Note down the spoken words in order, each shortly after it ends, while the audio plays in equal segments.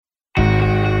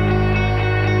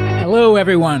Hello,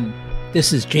 everyone.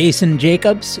 This is Jason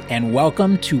Jacobs, and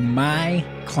welcome to My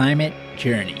Climate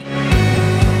Journey.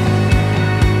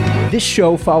 This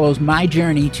show follows my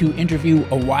journey to interview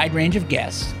a wide range of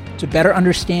guests to better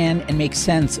understand and make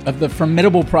sense of the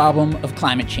formidable problem of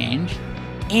climate change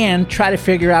and try to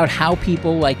figure out how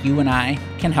people like you and I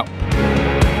can help.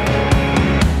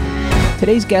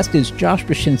 Today's guest is Josh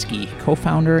Brzezinski,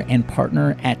 co-founder and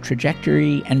partner at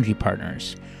Trajectory Energy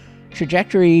Partners.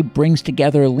 Trajectory brings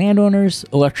together landowners,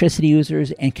 electricity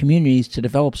users, and communities to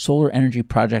develop solar energy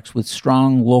projects with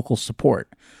strong local support.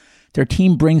 Their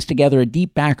team brings together a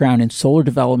deep background in solar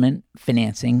development,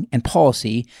 financing, and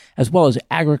policy, as well as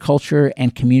agriculture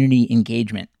and community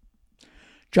engagement.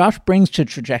 Josh brings to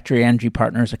Trajectory Energy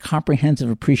Partners a comprehensive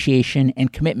appreciation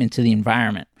and commitment to the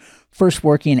environment, first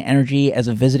working in energy as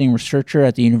a visiting researcher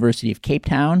at the University of Cape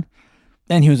Town.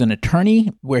 Then he was an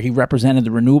attorney where he represented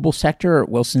the renewable sector at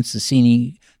Wilson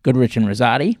Sonsini Goodrich and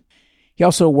Rosati. He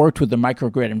also worked with the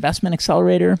Microgrid Investment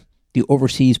Accelerator, the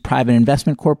Overseas Private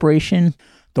Investment Corporation,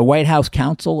 the White House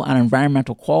Council on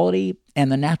Environmental Quality,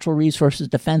 and the Natural Resources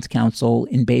Defense Council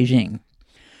in Beijing.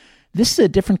 This is a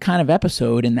different kind of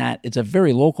episode in that it's a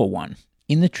very local one,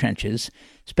 in the trenches,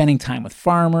 spending time with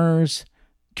farmers,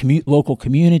 local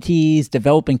communities,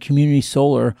 developing community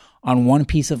solar on one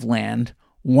piece of land,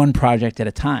 one project at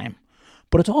a time.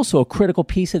 But it's also a critical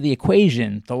piece of the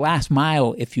equation, the last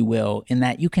mile, if you will, in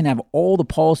that you can have all the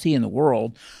policy in the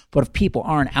world, but if people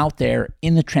aren't out there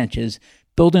in the trenches,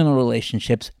 building the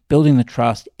relationships, building the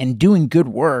trust, and doing good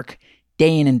work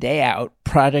day in and day out,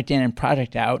 project in and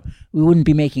project out, we wouldn't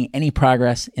be making any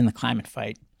progress in the climate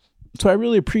fight. So I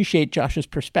really appreciate Josh's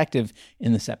perspective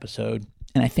in this episode,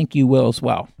 and I think you will as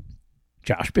well.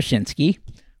 Josh Brzezinski,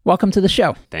 welcome to the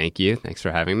show. Thank you. Thanks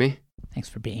for having me. Thanks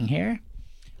for being here.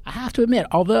 I have to admit,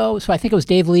 so I think it was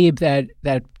Dave Lieb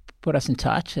that put us in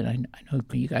touch, and I know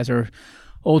you guys are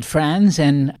old friends,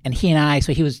 and he and I,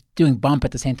 so he was doing Bump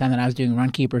at the same time that I was doing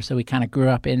Runkeeper, so we kind of grew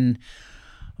up in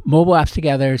mobile apps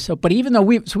together. So, but even though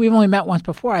we've only met once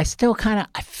before, I still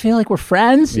I feel like we're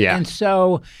friends. Yeah. And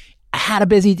so I had a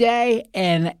busy day,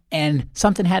 and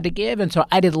something had to give, and so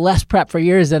I did less prep for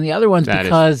yours than the other ones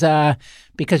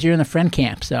because you're in the friend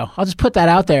camp. So I'll just put that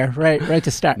out there right to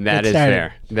start. That is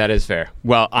fair. That is fair.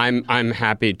 Well, I'm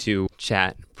happy to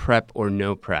chat, prep or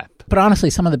no prep. But honestly,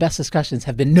 some of the best discussions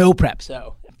have been no prep.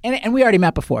 So and we already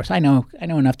met before, so I know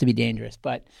enough to be dangerous.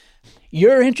 But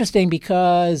you're interesting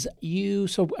because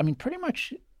pretty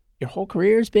much your whole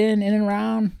career has been in and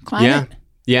around climate.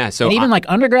 Yeah. So and even like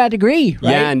undergrad degree,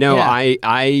 right? Yeah, no, yeah.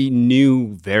 I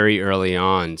knew very early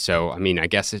on. So, I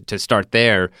guess to start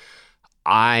there,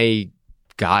 I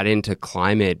got into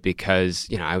climate because,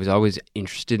 I was always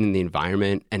interested in the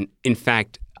environment. And in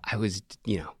fact, I was,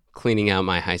 cleaning out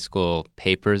my high school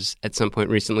papers at some point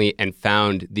recently and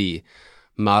found the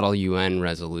Model UN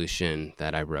resolution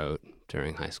that I wrote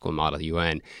during high school, Model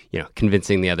UN,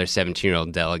 convincing the other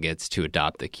 17-year-old delegates to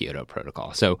adopt the Kyoto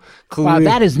Protocol. So wow,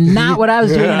 that is not what I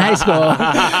was doing in high school.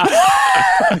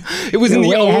 It wasn't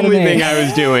the only thing I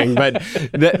was doing, but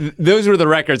those were the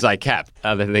records I kept,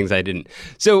 other things I didn't.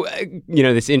 So,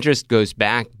 this interest goes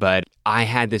back, but I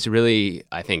had this really,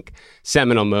 I think,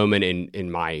 seminal moment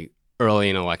in my early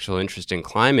intellectual interest in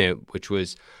climate, which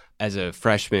was as a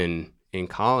freshman in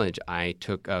college, I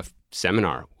took a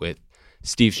seminar with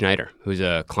Steve Schneider, who's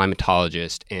a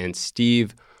climatologist, and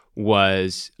Steve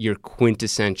was your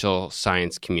quintessential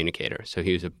science communicator. So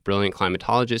he was a brilliant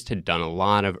climatologist, had done a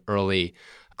lot of early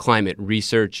climate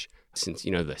research since, the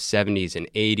 70s and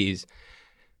 80s.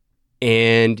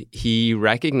 And he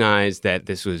recognized that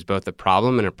this was both a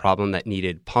problem and a problem that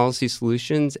needed policy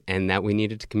solutions and that we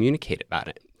needed to communicate about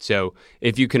it. So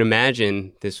if you can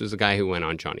imagine, this was a guy who went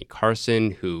on Johnny Carson,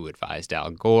 who advised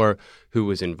Al Gore, who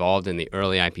was involved in the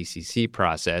early IPCC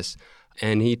process,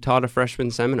 and he taught a freshman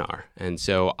seminar. And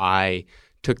so I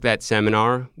took that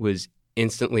seminar, was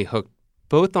instantly hooked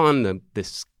both on the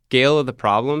scale of the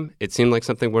problem. It seemed like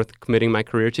something worth committing my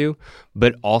career to,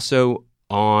 but also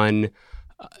on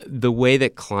the way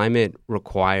that climate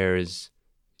requires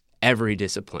every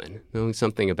discipline, knowing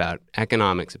something about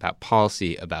economics, about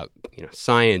policy, about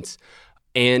science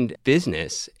and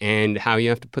business, and how you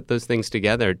have to put those things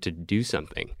together to do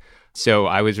something. So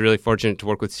I was really fortunate to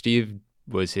work with Steve,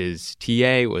 was his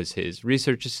TA, was his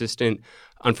research assistant.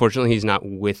 Unfortunately, he's not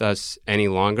with us any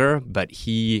longer, but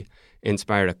he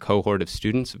inspired a cohort of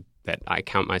students that I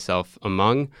count myself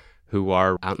among who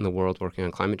are out in the world working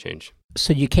on climate change.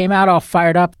 So you came out all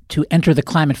fired up to enter the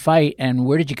climate fight, and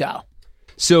where did you go?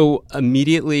 So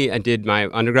immediately I did my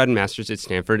undergrad and master's at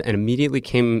Stanford and immediately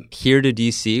came here to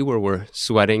DC where we're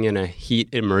sweating in a heat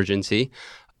emergency.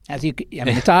 As you, I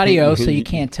mean, it's audio, so you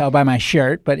can't tell by my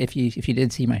shirt. But if you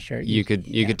did see my shirt, you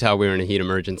could tell we were in a heat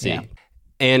emergency. Yeah.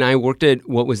 And I worked at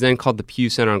what was then called the Pew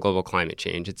Center on Global Climate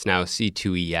Change. It's now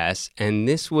C2ES. And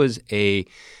this was a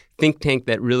think tank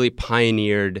that really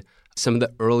pioneered some of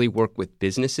the early work with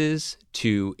businesses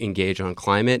to engage on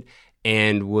climate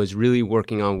and was really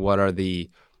working on what are the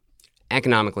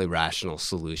economically rational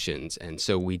solutions. And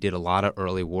so we did a lot of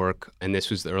early work, and this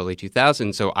was the early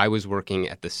 2000s. So I was working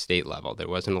at the state level. There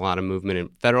wasn't a lot of movement in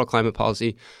federal climate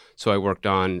policy. So I worked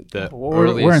on the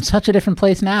earliest. We're in such a different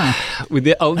place now.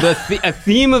 A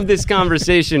theme of this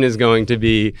conversation is going to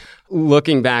be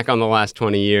looking back on the last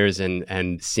 20 years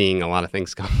and seeing a lot of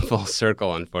things come full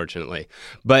circle, unfortunately.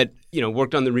 But,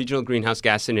 worked on the Regional Greenhouse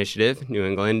Gas Initiative, New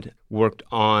England, worked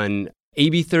on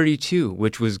AB 32,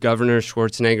 which was Governor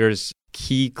Schwarzenegger's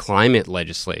key climate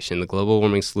legislation, the Global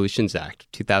Warming Solutions Act,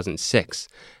 2006.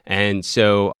 And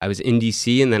so I was in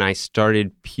D.C., and then I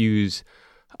started Pew's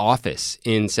office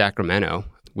in Sacramento,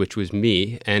 which was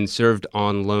me, and served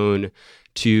on loan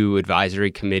to advisory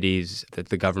committees that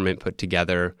the government put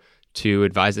together to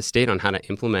advise the state on how to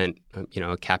implement,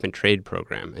 a cap-and-trade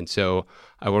program. And so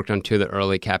I worked on two of the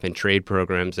early cap-and-trade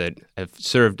programs that have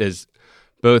served as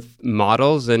both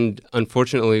models, and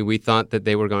unfortunately, we thought that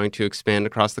they were going to expand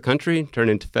across the country, turn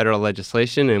into federal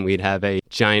legislation, and we'd have a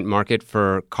giant market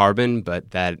for carbon, but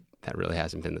that really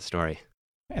hasn't been the story.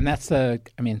 And it's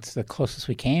the closest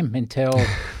we came until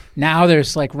now.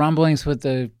 There's like rumblings with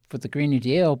the Green New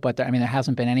Deal, but there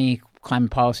hasn't been any climate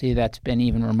policy that's been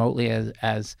even remotely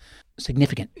as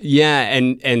significant. Yeah,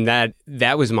 and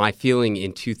that was my feeling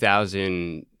in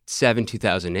 2007,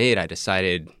 2008. I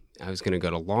decided I was going to go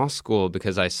to law school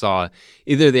because I saw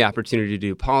either the opportunity to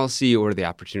do policy or the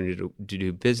opportunity to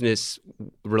do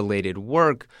business-related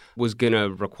work was going to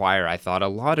require, I thought, a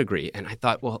law degree. And I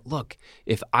thought, well, look,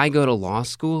 if I go to law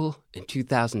school in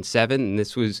 2007, and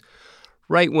this was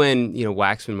right when,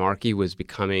 Waxman-Markey was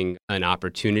becoming an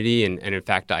opportunity. And in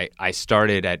fact, I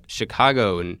started at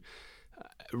Chicago and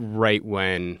right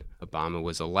when Obama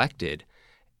was elected.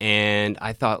 And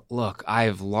I thought, look,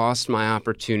 I've lost my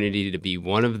opportunity to be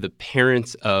one of the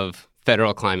parents of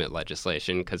federal climate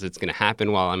legislation because it's going to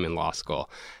happen while I'm in law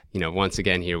school. Once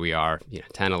again, here we are,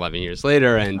 10, 11 years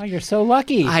later. And you're so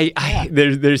lucky.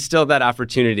 There's still that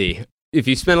opportunity. If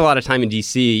you spend a lot of time in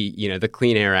D.C., the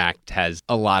Clean Air Act has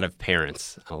a lot of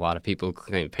parents, a lot of people who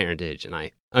claim parentage. And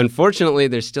unfortunately,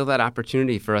 there's still that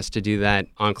opportunity for us to do that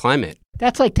on climate.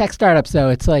 That's like tech startups, though.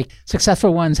 It's like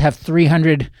successful ones have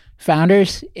 300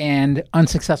 founders and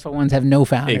unsuccessful ones have no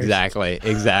founders.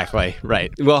 Exactly.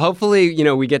 Right. Well, hopefully,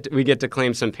 we get to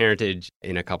claim some parentage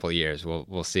in a couple of years.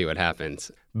 We'll see what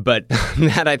happens. But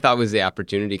that I thought was the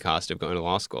opportunity cost of going to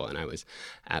law school, and I was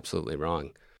absolutely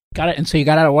wrong. Got it. And so you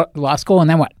got out of law school, and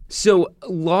then what? So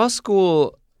law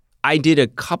school, I did a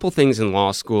couple things in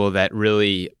law school that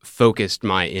really focused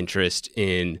my interest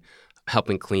in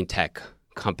helping clean tech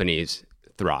companies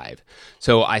thrive.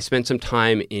 So I spent some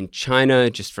time in China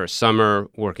just for a summer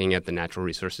working at the Natural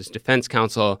Resources Defense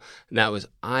Council. And that was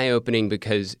eye-opening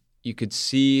because you could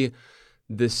see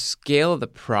the scale of the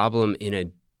problem in a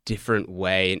different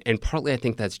way. And partly I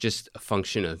think that's just a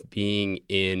function of being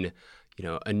in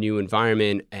a new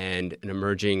environment and an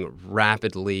emerging,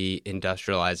 rapidly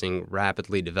industrializing,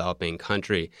 rapidly developing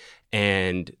country.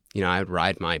 And, I would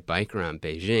ride my bike around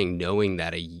Beijing knowing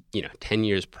that, 10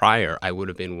 years prior, I would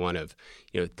have been one of,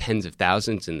 tens of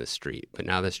thousands in the street. But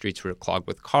now the streets were clogged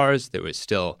with cars. There was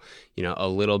still, a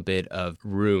little bit of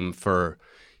room for,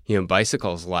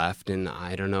 bicycles left. And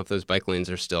I don't know if those bike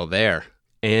lanes are still there.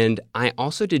 And I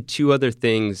also did two other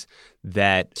things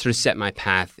that sort of set my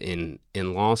path in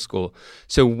law school.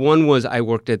 So one was I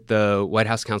worked at the White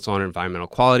House Council on Environmental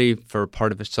Quality for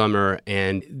part of the summer,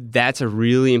 and that's a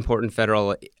really important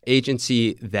federal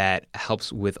agency that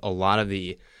helps with a lot of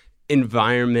the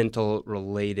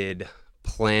environmental-related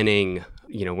planning,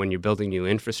 when you're building new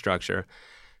infrastructure.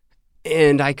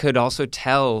 And I could also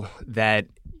tell that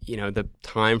the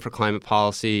time for climate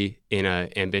policy in an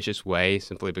ambitious way,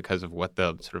 simply because of what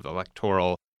the sort of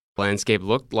electoral landscape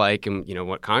looked like and,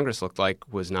 what Congress looked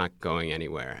like, was not going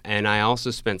anywhere. And I also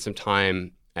spent some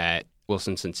time at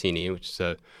Wilson Sonsini, which is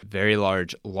a very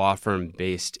large law firm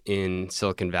based in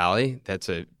Silicon Valley. That's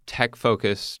a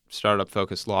tech-focused,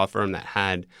 startup-focused law firm that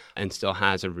had and still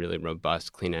has a really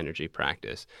robust clean energy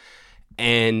practice.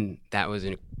 And that was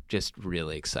just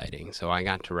really exciting. So I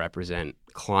got to represent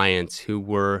clients who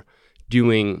were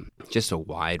doing just a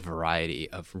wide variety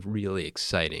of really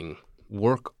exciting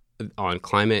work on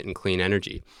climate and clean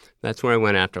energy. That's where I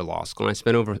went after law school. And I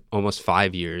spent over almost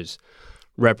 5 years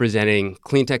representing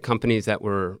clean tech companies that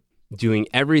were doing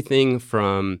everything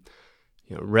from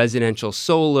residential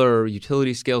solar,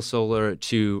 utility scale solar,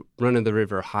 to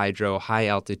run-of-the-river hydro,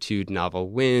 high-altitude novel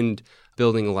wind,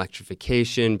 building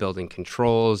electrification, building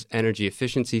controls, energy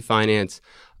efficiency finance,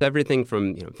 everything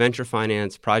from venture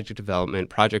finance, project development,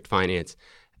 project finance,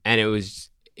 and it was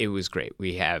great.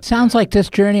 We have sounds like this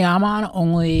journey I'm on,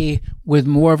 only with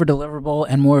more of a deliverable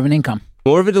and more of an income.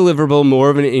 More of a deliverable,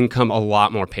 more of an income, a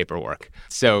lot more paperwork.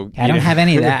 So I don't have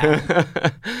any of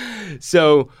that.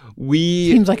 So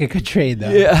seems like a good trade, though.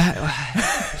 Yeah.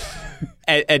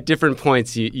 At different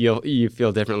points, you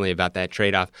feel differently about that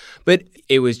trade-off. But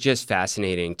it was just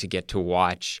fascinating to get to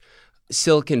watch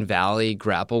Silicon Valley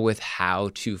grapple with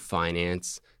how to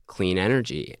finance clean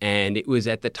energy. And it was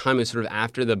at the time, it was sort of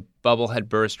after the bubble had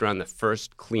burst around the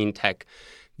first clean tech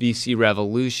VC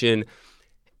revolution.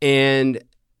 And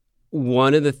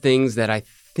one of the things that I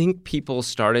think people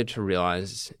started to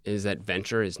realize is that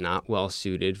venture is not well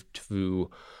suited to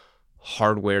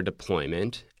hardware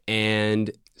deployment,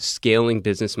 and scaling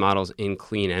business models in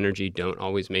clean energy don't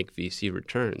always make VC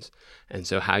returns. And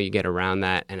so how you get around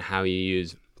that and how you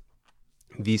use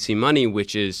VC money,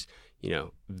 which is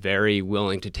very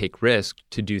willing to take risk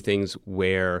to do things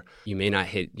where you may not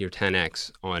hit your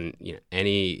 10x on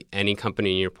any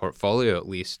company in your portfolio, at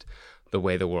least the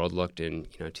way the world looked in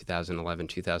 2011,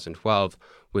 2012,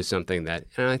 was something that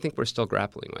I think we're still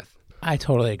grappling with. I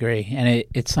totally agree. And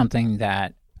it's something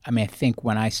that, I think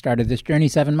when I started this journey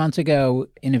 7 months ago,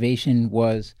 innovation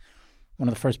was one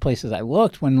of the first places I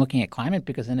looked when looking at climate,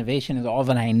 because innovation is all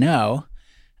that I know.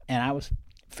 And I was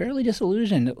fairly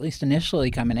disillusioned, at least initially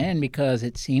coming in, because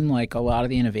it seemed like a lot of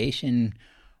the innovation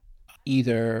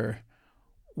either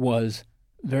was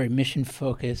very mission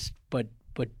focused, but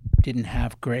didn't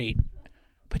have great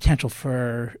potential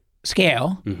for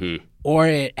scale, or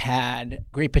it had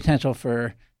great potential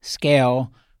for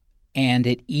scale and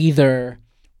it either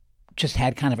just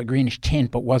had kind of a greenish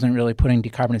tint but wasn't really putting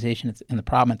decarbonization in the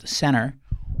problem at the center,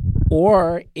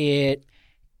 or it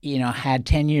had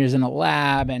 10 years in a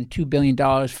lab and $2 billion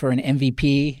for an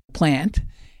MVP plant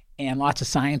and lots of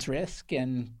science risk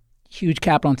and huge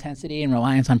capital intensity and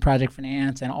reliance on project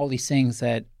finance and all these things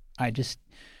that I just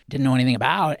didn't know anything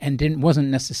about and wasn't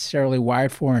necessarily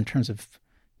wired for in terms of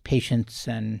patience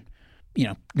and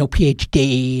no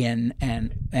PhD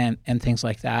and things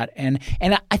like that. And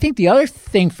I think the other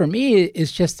thing for me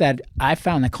is just that I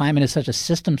found that climate is such a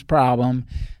systems problem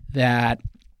that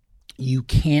you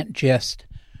can't just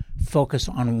focus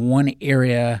on one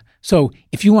area. So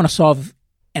if you want to solve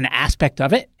an aspect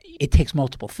of it, it takes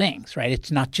multiple things, right?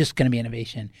 It's not just going to be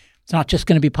innovation. It's not just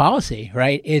going to be policy,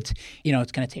 right? It's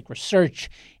it's going to take research.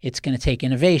 It's going to take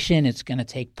innovation. It's going to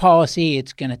take policy.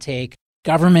 It's going to take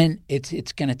government.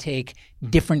 It's going to take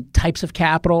different types of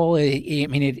capital.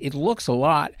 It looks a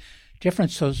lot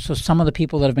different. So some of the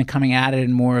people that have been coming at it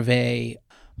in more of a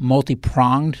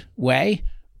multi-pronged way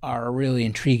are really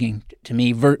intriguing to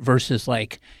me versus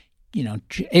not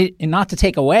to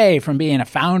take away from being a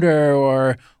founder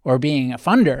or being a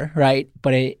funder, right?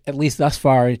 But at least thus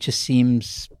far, it just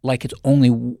seems like it's only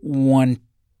one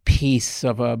piece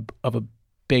of a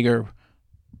bigger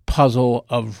puzzle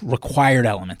of required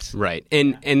elements. Right.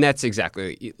 And that's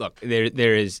exactly, look,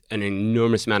 there is an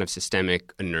enormous amount of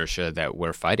systemic inertia that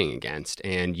we're fighting against,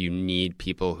 and you need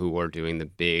people who are doing the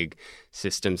big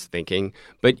systems thinking,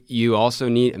 but you also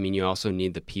need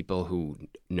the people who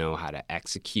know how to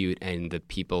execute and the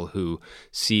people who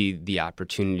see the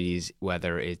opportunities,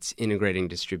 whether it's integrating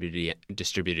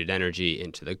distributed energy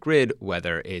into the grid,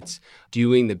 whether it's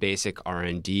doing the basic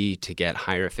R&D to get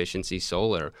higher efficiency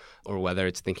solar, or whether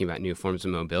it's thinking about new forms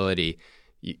of mobility.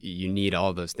 You need all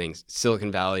of those things.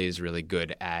 Silicon Valley is really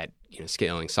good at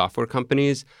scaling software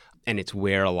companies, and it's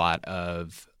where a lot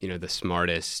of the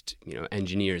smartest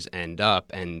engineers end up,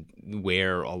 and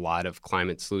where a lot of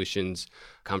climate solutions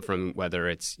come from, whether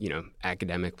it's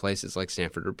academic places like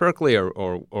Stanford or Berkeley,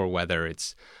 or whether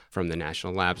it's from the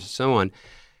national labs and so on.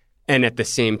 And at the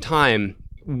same time,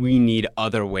 we need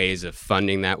other ways of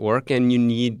funding that work, and you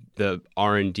need the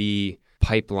R&D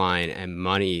pipeline and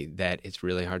money that it's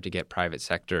really hard to get private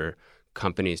sector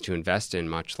companies to invest in,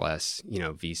 much less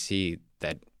VC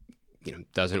that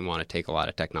doesn't want to take a lot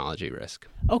of technology risk.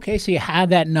 Okay, so you had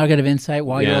that nugget of insight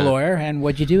while you're a lawyer, and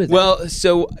what'd you do with it? Well,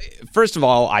 so first of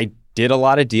all, I did a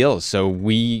lot of deals. So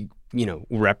we,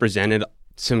 represented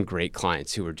some great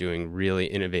clients who were doing really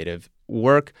innovative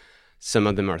work. Some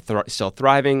of them are still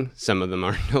thriving. Some of them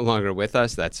are no longer with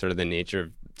us. That's sort of the nature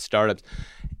of startups.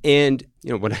 And,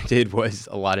 what I did was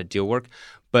a lot of deal work.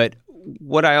 But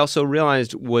what I also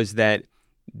realized was that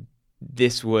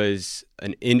this was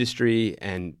an industry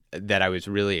and that I was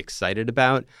really excited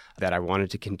about, that I wanted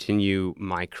to continue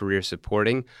my career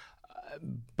supporting.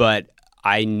 But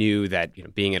I knew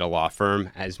that being at a law firm,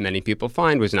 as many people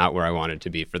find, was not where I wanted to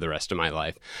be for the rest of my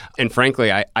life. And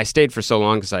frankly, I stayed for so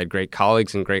long because I had great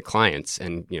colleagues and great clients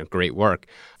and great work.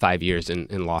 5 years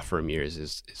in law firm years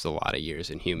is a lot of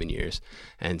years in human years.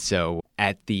 And so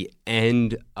at the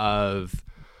end of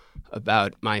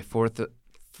about my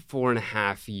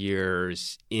 4.5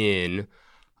 years in,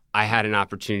 I had an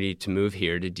opportunity to move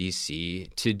here to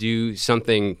DC to do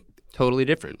something totally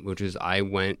different, which is I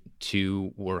went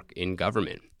to work in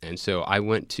government. And so I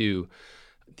went to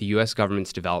the U.S.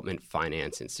 government's Development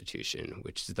Finance Institution,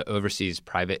 which is the Overseas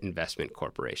Private Investment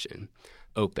Corporation,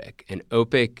 OPIC. And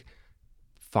OPIC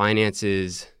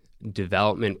finances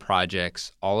development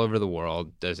projects all over the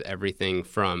world, does everything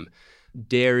from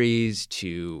dairies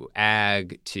to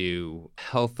ag to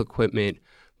health equipment.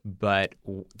 But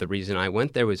the reason I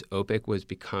went there was OPIC was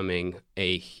becoming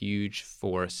a huge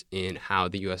force in how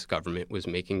the U.S. government was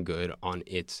making good on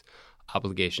its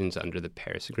obligations under the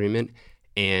Paris Agreement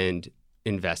and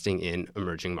investing in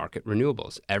emerging market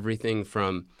renewables. Everything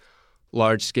from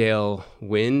large-scale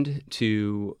wind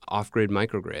to off-grid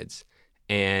microgrids.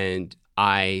 And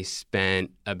I spent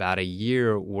about a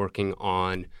year working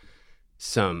on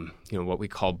some, what we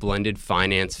call blended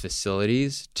finance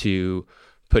facilities to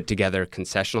put together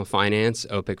concessional finance,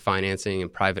 OPIC financing,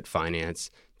 and private finance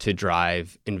to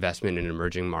drive investment in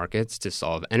emerging markets, to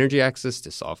solve energy access, to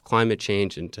solve climate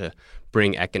change, and to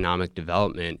bring economic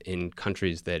development in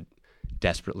countries that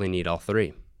desperately need all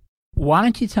three. Why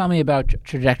don't you tell me about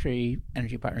Trajectory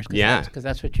Energy Partners? Because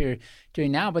that's what you're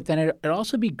doing now. But then it'd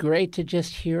also be great to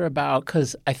just hear about,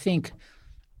 because I think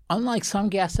unlike some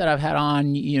guests that I've had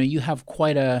on, you have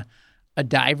quite a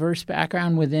diverse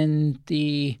background within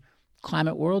the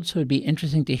climate world. So it'd be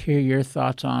interesting to hear your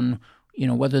thoughts on,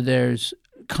 whether there's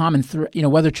common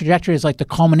whether Trajectory is like the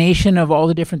culmination of all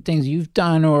the different things you've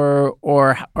done, or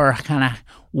kind of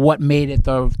what made it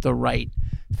the right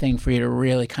thing for you to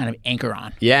really kind of anchor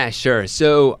on. Yeah, sure.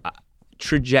 So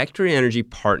Trajectory Energy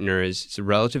Partners is a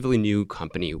relatively new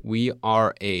company. We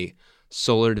are a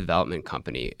solar development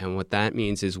company. And what that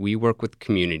means is we work with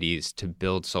communities to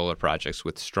build solar projects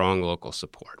with strong local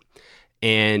support.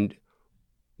 And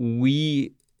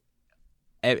my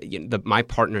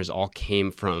partners all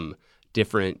came from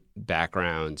different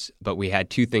backgrounds, but we had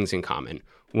two things in common.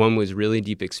 One was really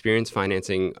deep experience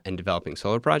financing and developing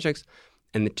solar projects,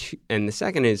 and the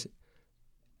second is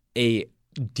a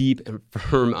deep and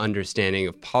firm understanding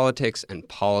of politics and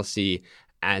policy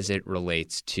as it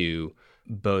relates to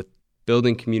both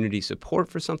building community support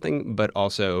for something, but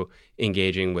also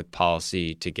engaging with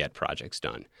policy to get projects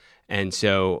done. And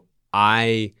so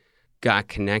I got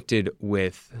connected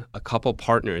with a couple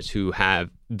partners who have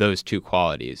those two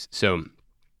qualities. So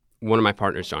one of my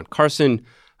partners, John Carson,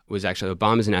 was actually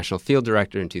Obama's national field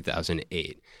director in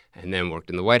 2008, and then worked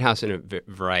in the White House in a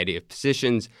variety of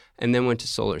positions, and then went to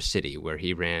Solar City, where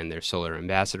he ran their Solar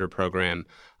Ambassador program.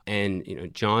 And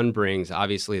John brings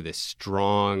obviously this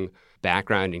strong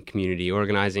background in community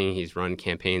organizing. He's run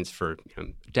campaigns for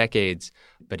decades,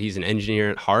 but he's an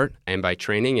engineer at heart and by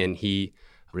training, and he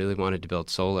really wanted to build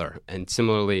solar. And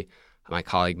similarly, my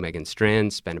colleague Megan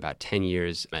Strand spent about 10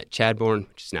 years at Chadbourne,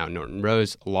 which is now Norton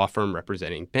Rose, a law firm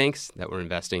representing banks that were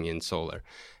investing in solar.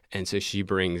 And so she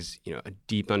brings, a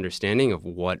deep understanding of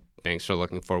what banks are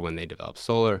looking for when they develop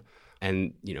solar.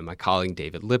 And, my colleague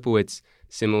David Lipowitz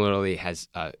similarly has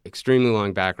an extremely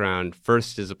long background,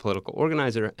 first as a political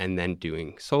organizer and then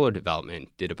doing solar development,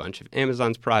 did a bunch of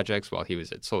Amazon's projects while he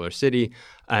was at Solar City,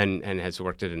 and has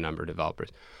worked at a number of developers.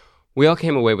 We all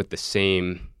came away with the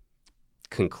same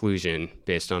conclusion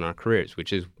based on our careers,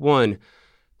 which is, one,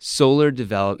 solar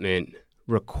development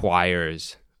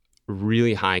requires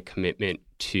really high commitment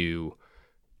to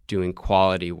doing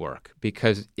quality work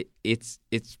because it's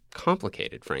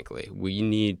complicated, frankly. We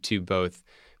need to both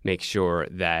make sure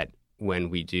that when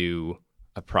we do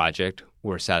a project,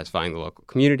 we're satisfying the local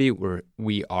community,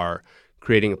 we are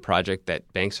creating a project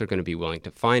that banks are going to be willing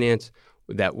to finance,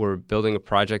 that we're building a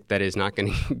project that is not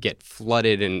going to get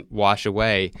flooded and wash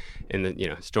away in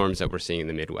the storms that we're seeing in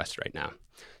the Midwest right now.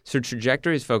 So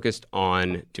Trajectory is focused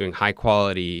on doing high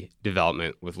quality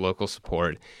development with local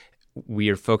support. We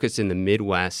are focused in the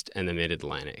Midwest and the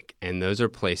Mid-Atlantic, and those are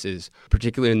places,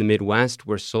 particularly in the Midwest,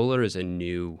 where solar is a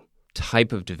new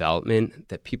type of development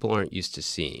that people aren't used to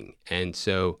seeing. And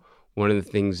so one of the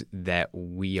things that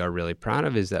we are really proud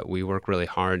of is that we work really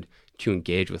hard to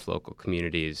engage with local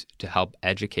communities to help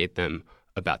educate them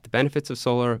about the benefits of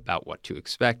solar, about what to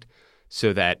expect,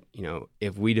 so that,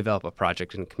 if we develop a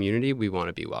project in the community, we want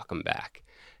to be welcome back.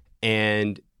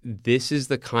 And this is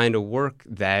the kind of work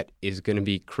that is going to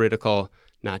be critical,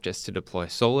 not just to deploy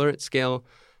solar at scale,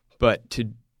 But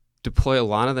to deploy a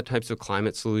lot of the types of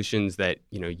climate solutions that,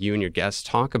 you and your guests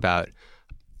talk about,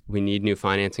 we need new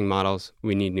financing models,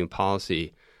 we need new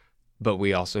policy, but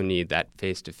we also need that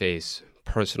face-to-face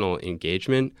personal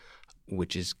engagement,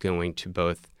 which is going to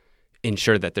both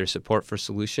ensure that there's support for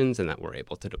solutions and that we're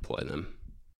able to deploy them.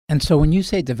 And so when you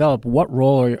say develop, what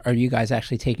role are you guys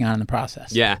actually taking on in the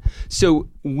process? Yeah. So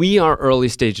we are early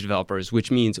stage developers,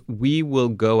 which means we will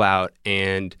go out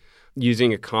and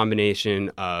using a combination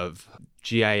of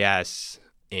GIS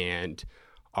and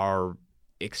our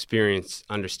experience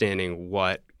understanding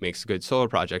what makes a good solar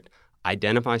project,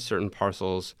 identify certain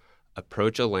parcels,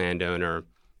 approach a landowner,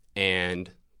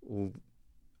 and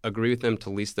agree with them to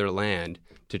lease their land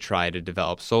to try to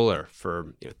develop solar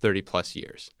for 30 plus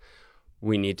years.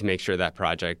 We need to make sure that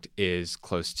project is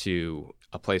close to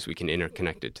a place we can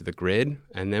interconnect it to the grid.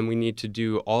 And then we need to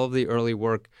do all of the early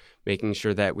work, making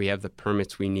sure that we have the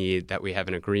permits we need, that we have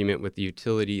an agreement with the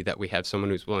utility, that we have someone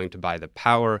who's willing to buy the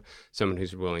power, someone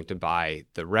who's willing to buy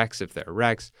the RECs if they're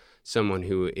RECs, someone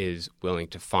who is willing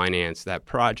to finance that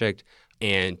project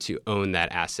and to own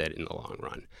that asset in the long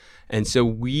run. And so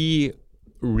we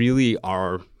really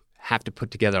have to put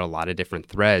together a lot of different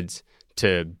threads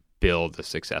to build a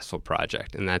successful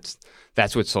project. And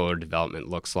that's what solar development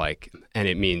looks like. And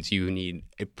it means you need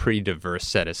a pretty diverse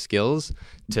set of skills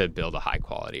to build a high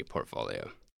quality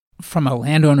portfolio. From a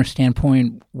landowner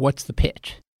standpoint, what's the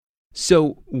pitch?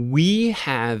 So we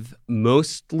have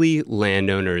mostly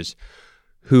landowners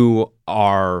who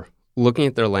are looking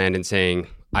at their land and saying,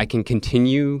 I can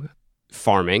continue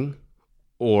farming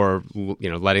or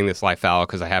letting this lie fallow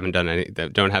because I haven't done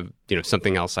don't have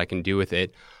something else I can do with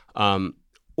it.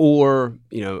 Or,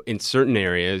 in certain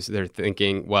areas, they're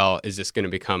thinking, well, is this going to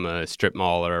become a strip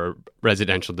mall or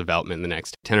residential development in the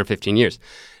next 10 or 15 years?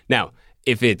 Now,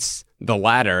 if it's the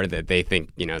latter, that they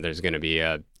think, there's going to be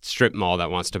a strip mall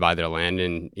that wants to buy their land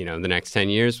in, the next 10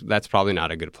 years, that's probably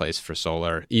not a good place for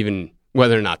solar, even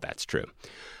whether or not that's true.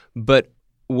 But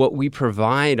what we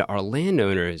provide our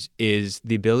landowners is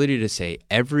the ability to say,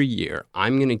 every year,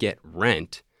 I'm going to get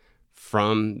rent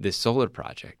from this solar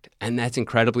project. And that's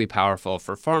incredibly powerful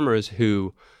for farmers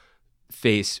who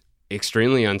face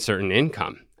extremely uncertain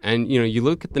income. And, you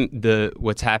look at the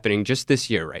what's happening just this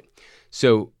year, right?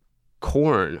 So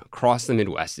corn across the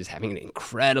Midwest is having an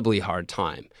incredibly hard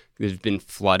time. There's been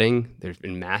flooding, there's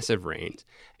been massive rains,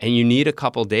 and you need a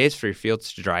couple days for your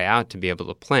fields to dry out to be able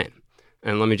to plant.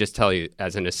 And let me just tell you,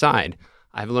 as an aside,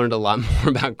 I've learned a lot more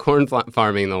about corn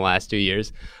farming in the last 2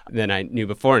 years than I knew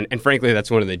before. And frankly, that's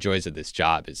one of the joys of this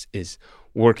job is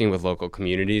working with local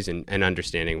communities and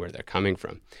understanding where they're coming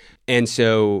from. And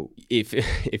so if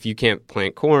you can't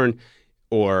plant corn,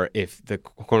 or if the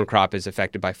corn crop is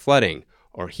affected by flooding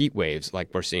or heat waves like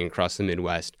we're seeing across the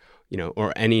Midwest,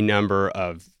 or any number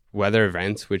of weather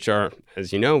events, which are,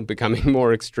 as you know, becoming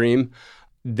more extreme,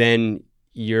 then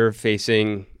you're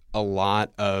facing a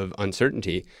lot of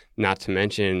uncertainty, not to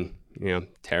mention,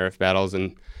 tariff battles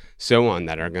and so on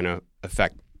that are going to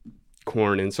affect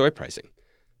corn and soy pricing.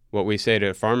 What we say to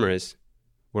a farmer is,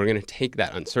 we're going to take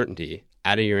that uncertainty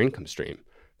out of your income stream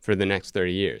for the next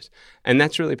 30 years. And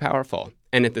that's really powerful.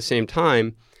 And at the same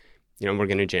time, we're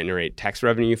going to generate tax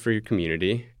revenue for your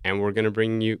community, and we're going to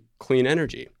bring you clean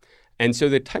energy. And so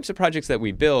the types of projects that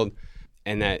we build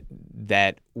and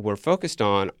that we're focused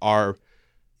on are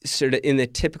sort of in the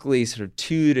typically sort of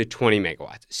 2 to 20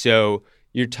 megawatts. So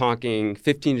you're talking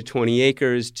 15 to 20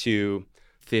 acres to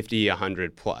 50,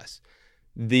 100 plus.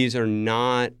 These are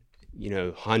not,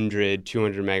 100,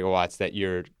 200 megawatts that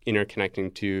you're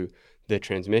interconnecting to the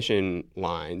transmission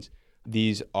lines.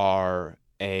 These are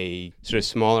a sort of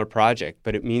smaller project,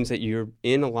 but it means that you're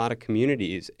in a lot of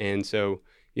communities. And so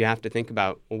you have to think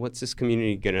about, well, what's this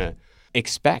community going to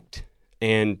expect?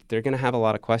 And they're going to have a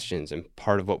lot of questions. And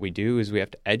part of what we do is we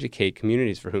have to educate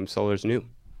communities for whom solar is new.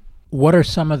 What are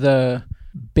some of the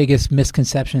biggest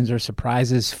misconceptions or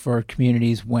surprises for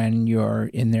communities when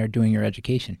you're in there doing your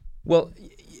education? Well,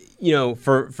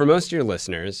 for most of your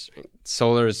listeners,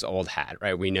 solar is old hat,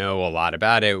 right? We know a lot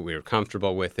about it. We're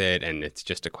comfortable with it, and it's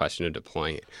just a question of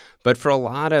deploying it. But for a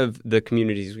lot of the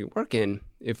communities we work in,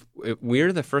 if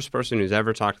we're the first person who's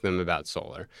ever talked to them about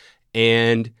solar,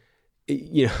 and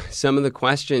some of the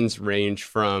questions range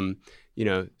from,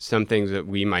 some things that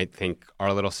we might think are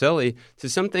a little silly to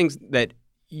some things that,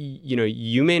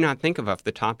 you may not think of off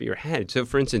the top of your head. So,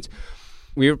 for instance,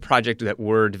 we have a project that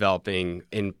we're developing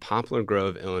in Poplar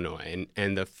Grove, Illinois,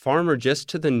 and the farmer just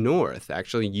to the north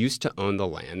actually used to own the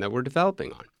land that we're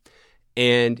developing on.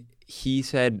 And he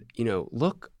said,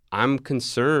 look, I'm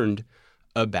concerned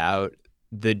about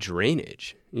the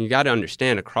drainage. You got to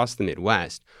understand, across the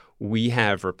Midwest, we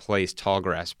have replaced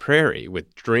tallgrass prairie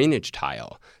with drainage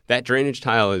tile. That drainage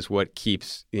tile is what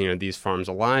keeps, these farms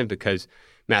alive, because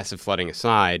massive flooding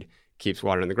aside, keeps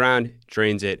water in the ground,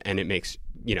 drains it, and it makes,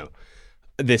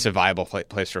 this a viable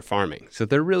place for farming. So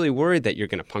they're really worried that you're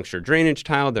going to puncture drainage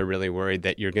tile. They're really worried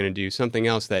that you're going to do something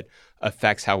else that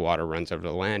affects how water runs over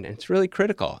the land. And it's really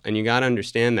critical. And you got to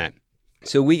understand that.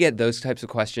 So we get those types of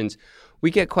questions. We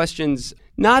get questions,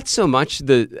 not so much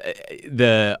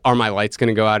the are my lights going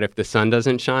to go out if the sun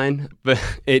doesn't shine? But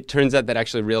it turns out that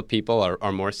actually real people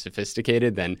are more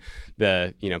sophisticated than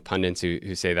the pundits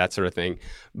who say that sort of thing.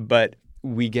 But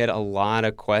we get a lot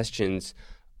of questions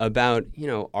about,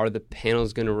 are the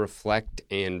panels going to reflect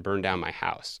and burn down my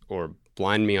house, or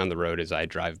blind me on the road as I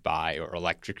drive by, or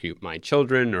electrocute my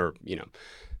children, or,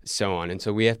 so on. And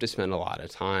so we have to spend a lot of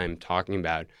time talking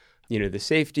about, the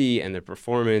safety and the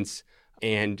performance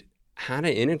and how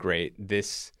to integrate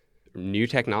this new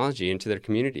technology into their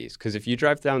communities. Because if you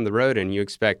drive down the road and you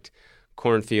expect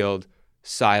cornfield,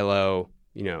 silo,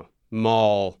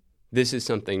 mall, this is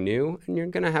something new, and you're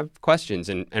going to have questions,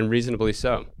 and reasonably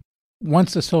so.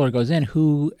 Once the solar goes in,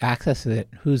 who accesses it?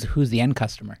 Who's the end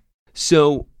customer?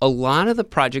 So a lot of the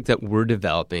projects that we're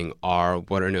developing are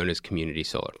what are known as community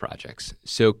solar projects.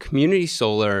 So community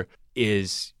solar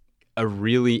is a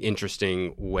really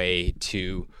interesting way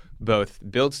to both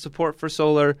build support for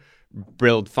solar,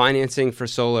 build financing for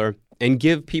solar, and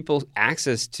give people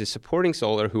access to supporting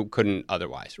solar who couldn't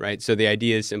otherwise, right? So the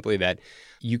idea is simply that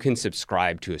you can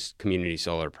subscribe to a community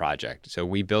solar project. So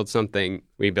we build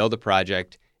a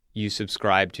project, you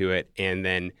subscribe to it, and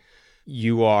then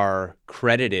you are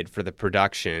credited for the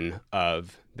production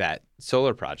of that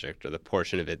solar project, or the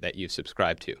portion of it that you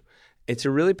subscribe to. It's a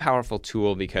really powerful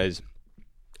tool because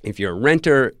if you're a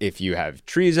renter, if you have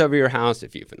trees over your house,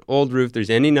 if you have an old roof, there's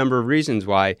any number of reasons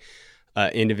why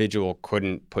an individual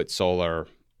couldn't put solar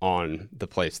on the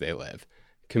place they live.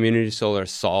 Community solar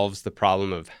solves the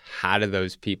problem of how do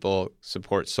those people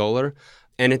support solar.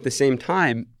 And at the same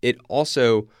time, it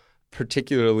also,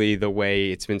 particularly the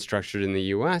way it's been structured in the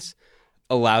U.S.,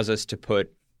 allows us to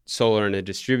put solar in a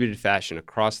distributed fashion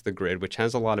across the grid, which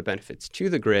has a lot of benefits to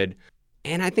the grid.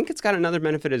 And I think it's got another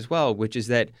benefit as well, which is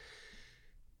that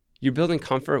you're building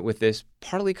comfort with this,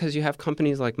 partly because you have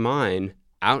companies like mine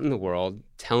out in the world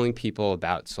telling people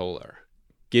about solar,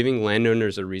 giving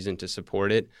landowners a reason to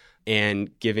support it,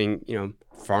 and giving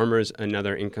farmers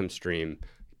another income stream,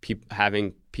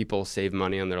 having people save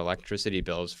money on their electricity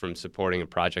bills from supporting a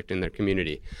project in their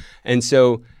community. And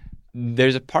so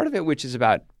there's a part of it which is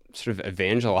about sort of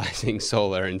evangelizing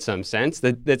solar in some sense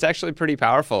that's actually pretty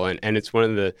powerful. And it's one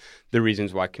of the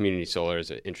reasons why community solar is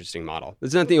an interesting model.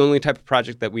 It's not the only type of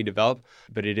project that we develop,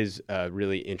 but it is a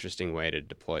really interesting way to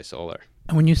deploy solar.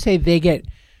 And when you say they get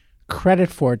credit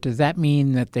for it, does that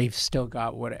mean that they've still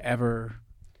got whatever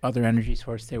other energy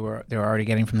source they were already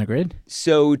getting from the grid?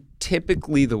 So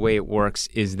typically the way it works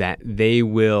is that they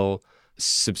will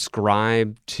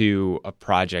subscribe to a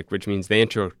project, which means they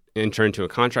enter into a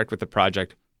contract with the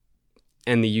project,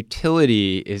 and the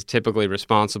utility is typically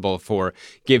responsible for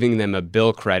giving them a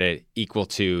bill credit equal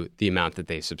to the amount that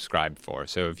they subscribed for.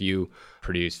 So if you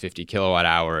produce 50 kilowatt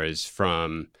hours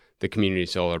from the community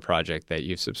solar project that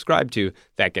you've subscribed to,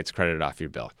 that gets credited off your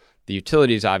bill. The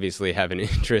utilities obviously have an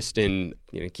interest in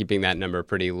keeping that number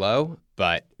pretty low,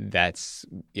 but that's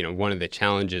one of the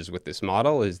challenges with this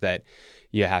model is that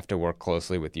you have to work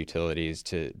closely with utilities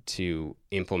to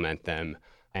implement them.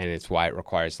 And it's why it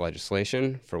requires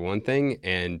legislation, for one thing,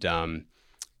 and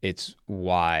it's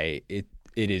why it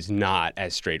is not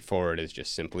as straightforward as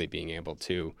just simply being able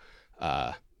to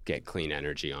get clean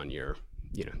energy on your,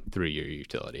 through your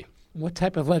utility. What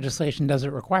type of legislation does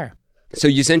it require? So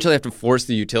you essentially have to force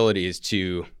the utilities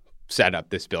to set up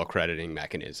this bill crediting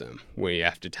mechanism, where you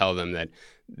have to tell them that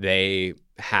they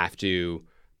have to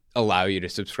allow you to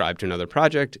subscribe to another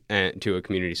project and to a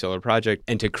community solar project,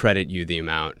 and to credit you the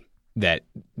amount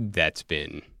that's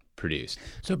been produced.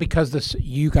 So because this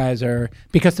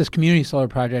community solar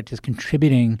project is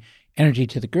contributing energy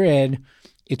to the grid,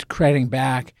 it's crediting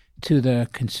back to the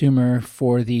consumer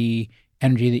for the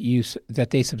energy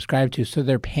that they subscribe to. So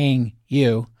they're paying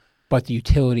you, but the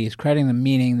utility is crediting them,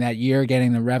 meaning that you're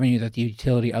getting the revenue that the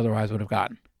utility otherwise would have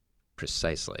gotten.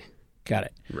 Precisely. Got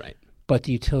it. Right. But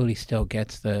the utility still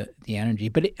gets the energy.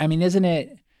 But isn't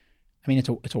it?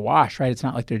 It's a wash, right? It's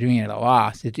not like they're doing it at a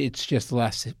loss. It's just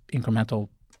less incremental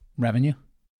revenue.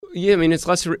 Yeah, it's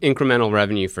less incremental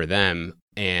revenue for them,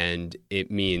 and it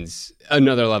means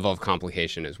another level of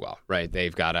complication as well, right?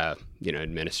 They've got to,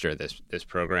 administer this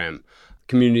program.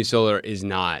 Community solar is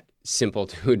not simple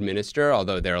to administer,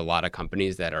 although there are a lot of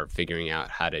companies that are figuring out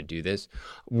how to do this.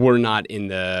 We're not in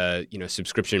the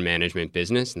subscription management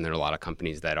business, and there are a lot of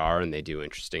companies that are, and they do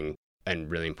interesting and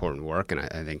really important work. And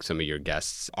I think some of your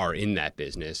guests are in that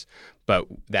business, but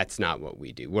that's not what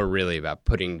we do. We're really about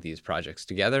putting these projects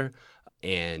together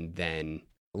and then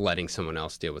letting someone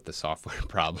else deal with the software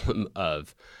problem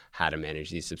of how to manage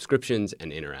these subscriptions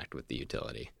and interact with the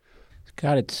utility.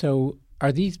 Got it. So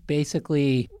are these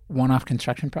basically one-off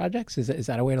construction projects? Is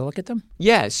that a way to look at them?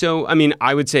 Yeah. So, I mean,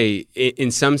 I would say in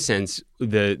some sense,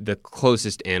 the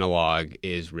closest analog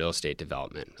is real estate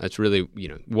development. That's really,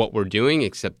 what we're doing,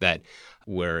 except that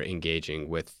we're engaging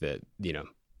with the,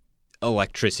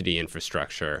 electricity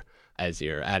infrastructure as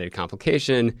your added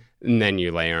complication. And then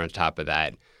you layer on top of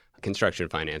that construction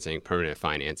financing, permanent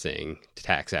financing,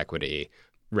 tax equity,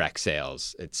 rec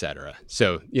sales, et cetera.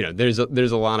 So, there's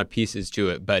a lot of pieces to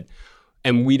it,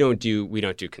 and we don't do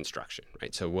construction,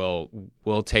 right? So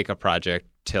we'll take a project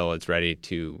till it's ready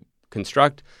to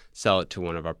construct, sell it to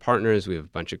one of our partners. We have a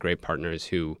bunch of great partners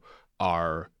who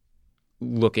are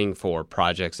looking for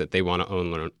projects that they want to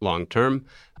own long term.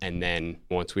 And then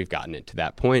once we've gotten it to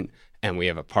that point, and we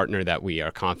have a partner that we are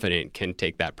confident can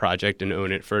take that project and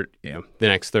own it for the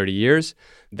next 30 years,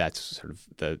 that's sort of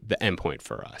the end point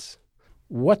for us.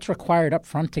 What's required up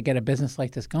front to get a business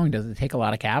like this going? Does it take a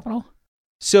lot of capital?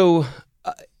 So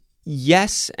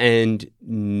yes and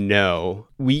no.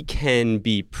 We can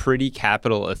be pretty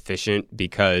capital efficient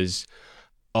because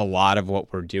a lot of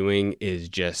what we're doing is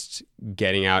just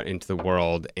getting out into the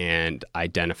world and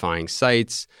identifying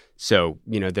sites. So,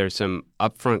 there's some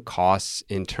upfront costs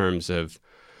in terms of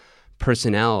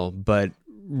personnel, but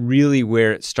really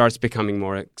where it starts becoming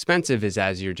more expensive is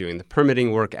as you're doing the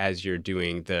permitting work, as you're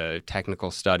doing the technical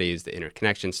studies, the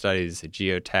interconnection studies, the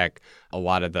geotech. A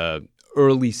lot of the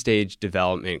early stage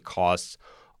development costs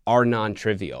are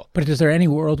non-trivial. But is there any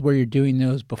world where you're doing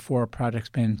those before a project's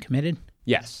been committed?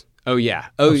 Yes. Oh, yeah.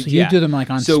 So you do them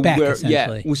like on spec,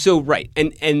 essentially. Yeah. So, right.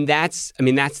 And that's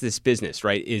this business,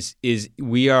 right, is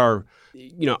we are,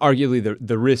 arguably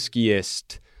the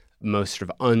riskiest, most sort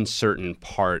of uncertain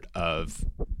part of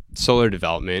solar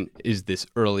development is this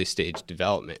early stage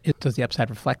development. Does the upside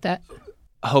reflect that?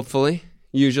 Hopefully,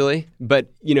 usually.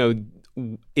 But,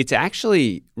 it's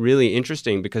actually really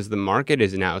interesting because the market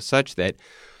is now such that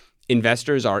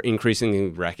investors are increasingly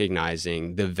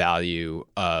recognizing the value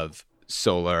of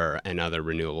solar and other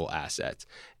renewable assets.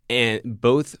 And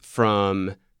both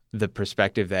from the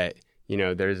perspective that,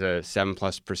 there's a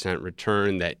 7+%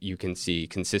 return that you can see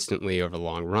consistently over the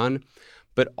long run,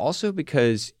 but also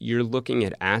because you're looking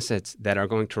at assets that are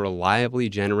going to reliably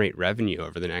generate revenue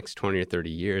over the next 20 or 30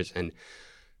 years. And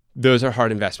those are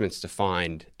hard investments to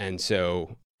find. And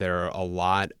so there are a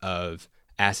lot of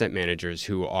asset managers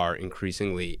who are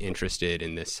increasingly interested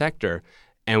in this sector.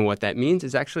 And what that means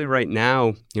is actually right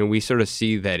now, we sort of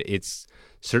see that it's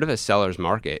sort of a seller's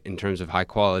market in terms of high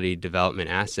quality development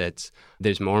assets.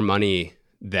 There's more money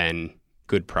than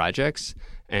good projects.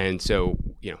 And so,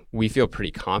 we feel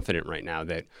pretty confident right now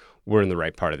that we're in the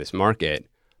right part of this market.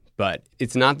 But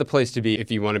it's not the place to be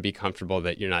if you want to be comfortable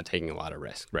that you're not taking a lot of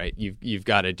risk, right? You've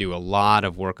got to do a lot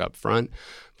of work up front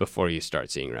before you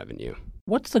start seeing revenue.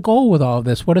 What's the goal with all of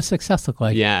this? What does success look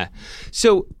like? Yeah.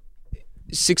 So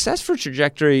success for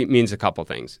Trajectory means a couple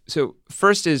things. So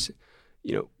first is,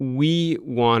 we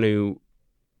want to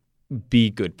be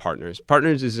good partners.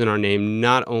 Partners is in our name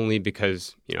not only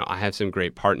because, I have some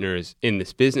great partners in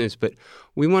this business, but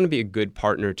we want to be a good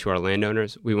partner to our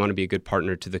landowners. We want to be a good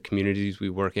partner to the communities we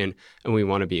work in, and we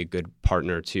want to be a good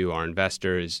partner to our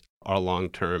investors, our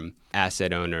long-term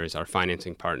asset owners, our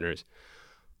financing partners.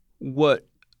 What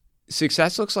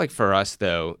success looks like for us,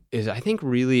 though, is I think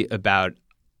really about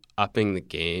upping the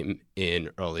game in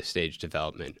early stage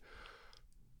development.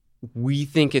 We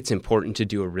think it's important to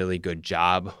do a really good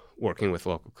job working with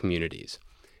local communities.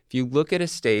 If you look at a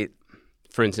state,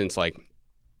 for instance, like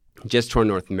just toward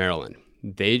North Maryland,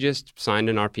 they just signed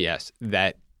an RPS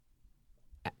that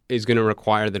is going to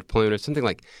require the deployment of something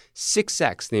like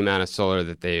 6x the amount of solar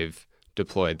that they've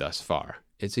deployed thus far.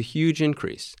 It's a huge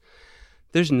increase.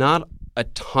 There's not a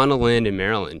ton of land in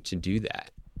Maryland to do that.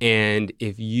 And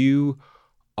if you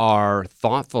are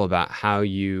thoughtful about how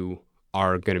you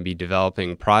are going to be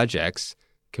developing projects,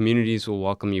 communities will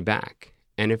welcome you back.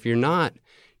 And if you're not,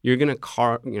 you're going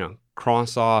to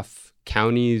cross off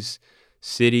counties,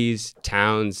 cities,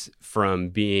 towns from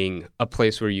being a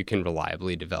place where you can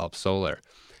reliably develop solar.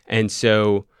 And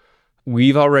so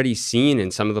we've already seen in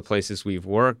some of the places we've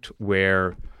worked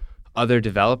where other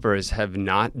developers have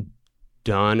not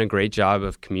done a great job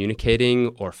of communicating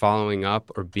or following up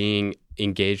or being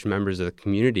engaged members of the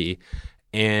community.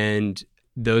 And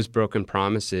those broken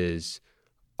promises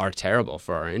are terrible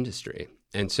for our industry.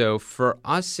 And so for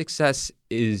us, success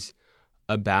is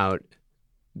about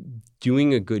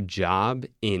doing a good job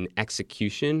in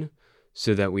execution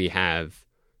so that we have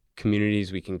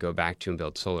communities we can go back to and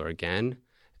build solar again,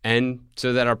 and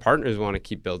so that our partners want to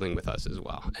keep building with us as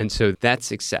well. And so that's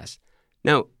success.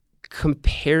 Now,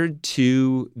 compared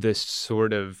to the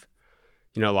sort of,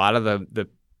 a lot of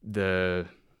the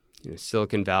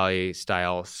Silicon Valley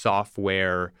style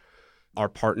software, our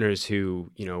partners who,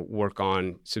 work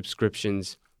on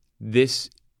subscriptions, this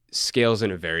scales in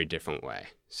a very different way.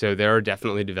 So there are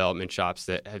definitely development shops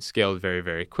that have scaled very,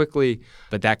 very quickly,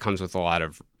 but that comes with a lot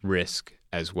of risk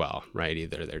as well, right?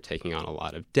 Either they're taking on a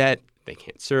lot of debt they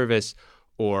can't service,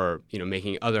 or,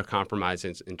 making other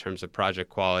compromises in terms of project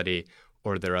quality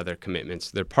or their other commitments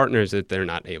to their partners that they're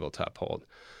not able to uphold.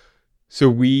 So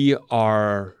we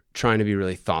are trying to be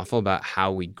really thoughtful about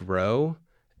how we grow,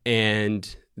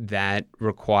 and that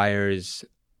requires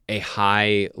a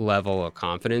high level of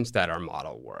confidence that our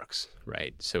model works,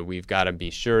 right? So we've got to be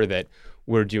sure that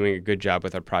we're doing a good job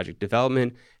with our project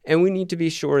development, and we need to be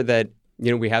sure that,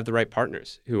 we have the right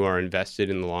partners who are invested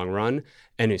in the long run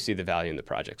and who see the value in the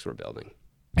projects we're building.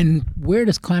 And where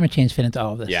does climate change fit into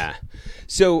all of this? Yeah.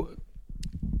 So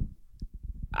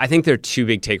I think there are two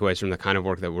big takeaways from the kind of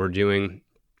work that we're doing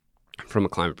from a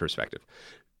climate perspective.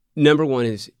 Number one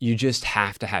is you just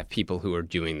have to have people who are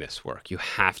doing this work. You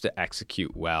have to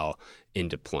execute well in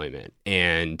deployment.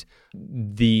 And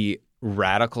the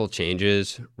radical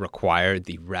changes required,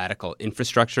 the radical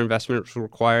infrastructure investments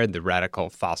required, the radical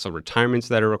fossil retirements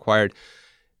that are required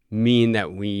mean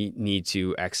that we need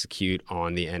to execute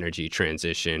on the energy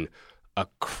transition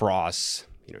across,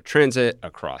 transit,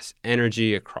 across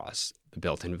energy, across the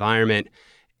built environment.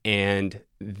 And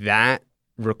that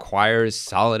requires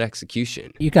solid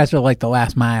execution. You guys are like the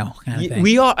last mile kind of thing.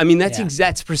 We are. I mean,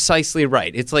 that's precisely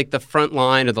right. It's like the front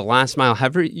line or the last mile,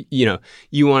 however,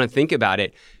 you want to think about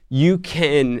it. You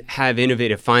can have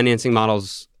innovative financing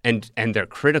models, and they're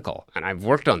critical, and I've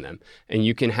worked on them. And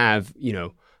you can have,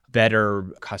 better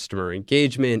customer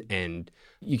engagement, and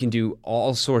you can do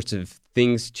all sorts of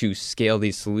things to scale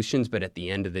these solutions. But at the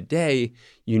end of the day,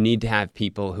 you need to have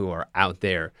people who are out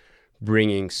there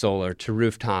bringing solar to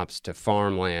rooftops, to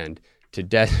farmland, to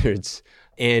deserts.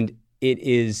 And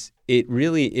it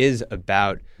really is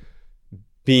about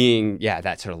being,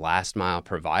 that sort of last mile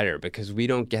provider, because we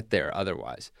don't get there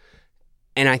otherwise.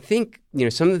 And I think,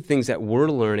 some of the things that we're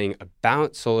learning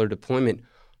about solar deployment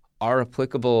are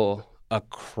applicable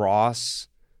across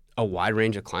a wide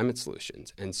range of climate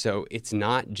solutions. And so it's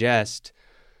not just,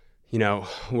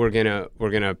 we're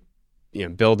gonna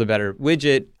build a better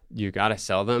widget. You got to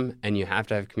sell them, and you have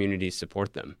to have communities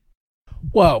support them.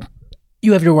 Well,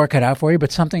 you have your work cut out for you,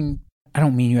 but I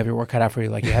don't mean you have your work cut out for you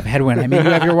like you have headwind. I mean,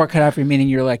 you have your work cut out for you, meaning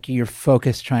you're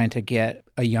focused trying to get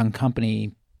a young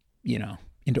company,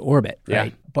 into orbit,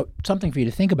 right? Yeah. But something for you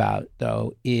to think about,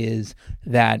 though, is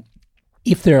that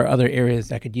if there are other areas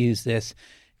that could use this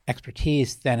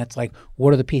expertise, then it's like,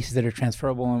 what are the pieces that are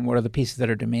transferable and what are the pieces that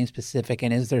are domain specific?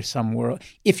 And is there some world,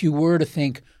 if you were to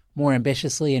think more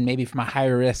ambitiously and maybe from a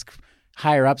higher risk,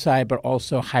 higher upside, but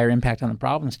also higher impact on the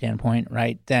problem standpoint,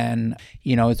 right? Then,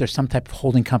 is there some type of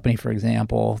holding company, for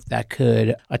example, that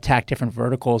could attack different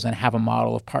verticals and have a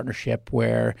model of partnership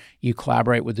where you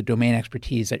collaborate with the domain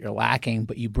expertise that you're lacking,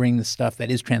 but you bring the stuff that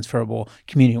is transferable,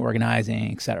 community organizing,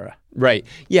 et cetera? Right.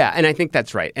 Yeah. And I think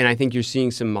that's right. And I think you're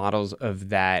seeing some models of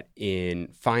that in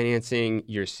financing.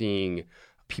 You're seeing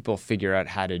people figure out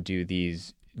how to do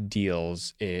these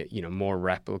deals, more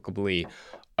replicably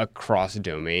across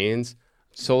domains.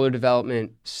 Solar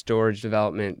development, storage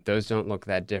development, those don't look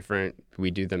that different.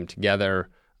 We do them together.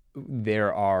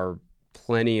 There are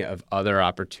plenty of other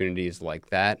opportunities like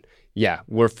that. Yeah,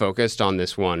 we're focused on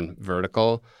this one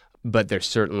vertical, but there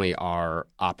certainly are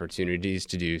opportunities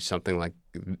to do something like,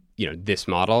 this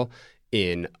model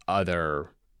in other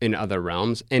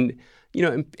realms. And,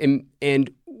 and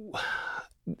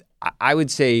I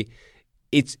would say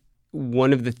it's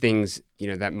one of the things,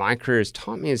 that my career has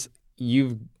taught me is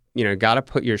you've, got to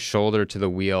put your shoulder to the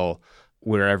wheel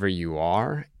wherever you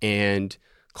are. And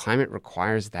climate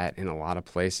requires that in a lot of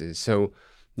places. So,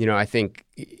 I think,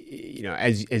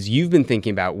 as you've been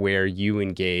thinking about where you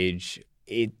engage,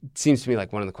 it seems to me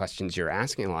like one of the questions you're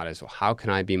asking a lot is, well, how can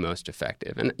I be most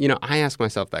effective? And, I ask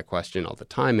myself that question all the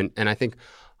time. And I think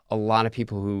a lot of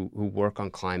people who work on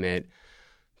climate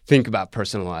think about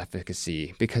personal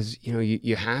efficacy because,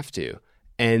 you have to.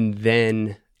 And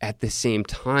then at the same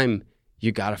time,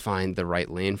 you got to find the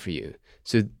right lane for you.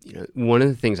 So, one of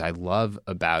the things I love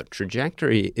about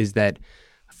Trajectory is that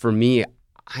for me,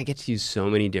 I get to use so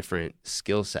many different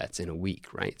skill sets in a week,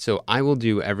 right? So I will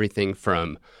do everything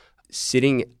from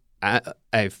sitting at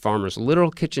a farmer's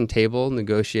literal kitchen table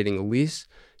negotiating a lease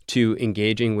to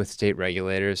engaging with state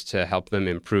regulators to help them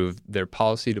improve their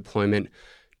policy deployment,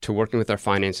 to working with our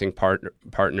financing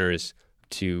partners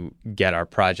to get our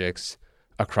projects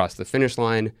across the finish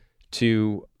line,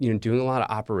 to doing a lot of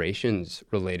operations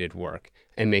related work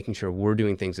and making sure we're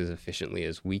doing things as efficiently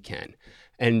as we can.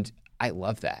 And I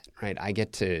love that, right? I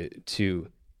get to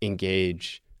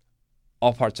engage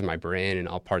all parts of my brain and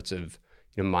all parts of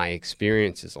my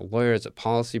experience as a lawyer, as a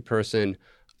policy person,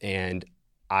 and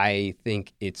I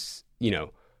think it's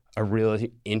a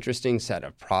really interesting set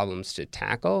of problems to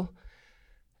tackle,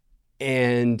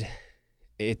 and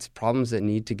it's problems that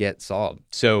need to get solved.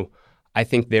 So I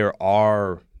think there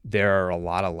are a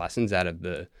lot of lessons out of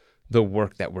the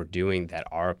work that we're doing that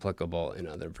are applicable in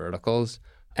other verticals.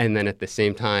 And then at the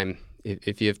same time,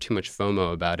 if you have too much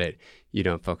FOMO about it, you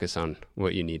don't focus on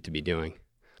what you need to be doing.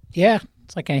 Yeah,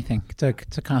 it's like anything.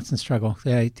 It's a constant struggle.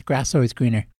 The grass is always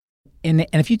greener. And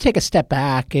if you take a step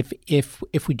back,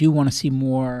 if we do want to see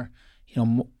more,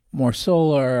 more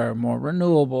solar, more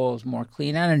renewables, more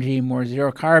clean energy, more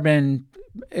zero carbon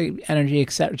energy,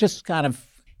 et cetera, just kind of,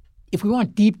 if we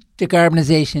want deep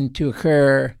decarbonization to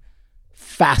occur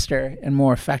faster and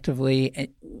more effectively,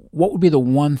 what would be the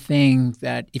one thing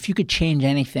that, if you could change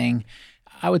anything,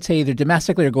 I would say either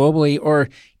domestically or globally, or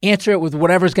answer it with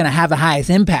whatever's going to have the highest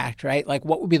impact, right? Like,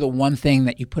 what would be the one thing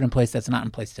that you put in place that's not in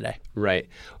place today? Right.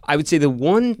 I would say the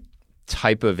one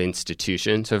type of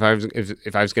institution, so if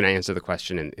I was going to answer the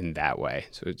question in that way,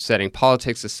 so setting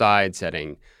politics aside,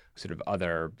 setting sort of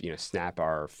other, snap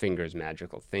our fingers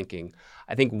magical thinking,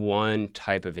 I think one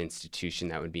type of institution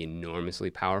that would be enormously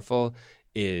powerful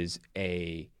is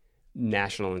a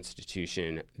national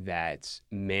institution that's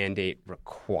mandate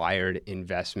required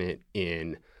investment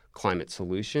in climate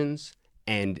solutions,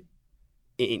 and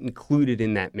included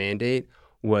in that mandate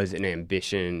was an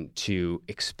ambition to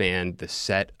expand the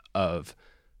set of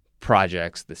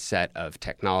projects, the set of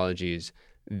technologies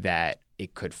that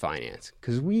it could finance.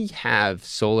 Because we have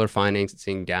solar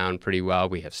financing down pretty well,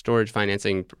 we have storage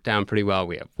financing down pretty well,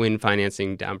 we have wind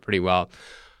financing down pretty well.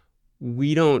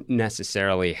 We don't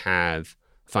necessarily have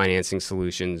financing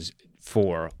solutions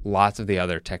for lots of the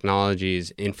other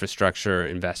technologies, infrastructure,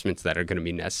 investments that are going to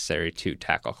be necessary to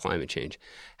tackle climate change.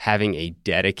 Having a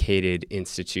dedicated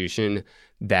institution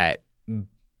that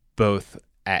both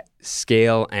at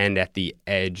scale and at the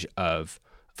edge of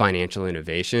financial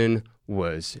innovation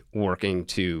was working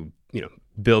to,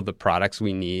 build the products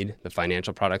we need, the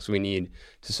financial products we need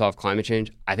to solve climate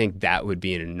change, I think that would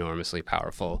be an enormously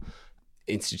powerful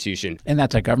institution. And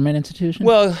that's a government institution?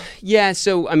 Well, yeah.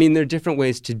 So, there are different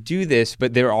ways to do this,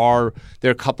 but there are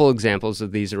a couple examples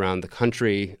of these around the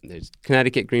country. There's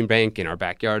Connecticut Green Bank in our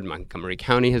backyard. Montgomery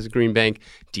County has a green bank.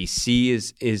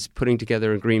 DC is putting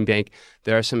together a green bank.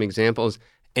 There are some examples.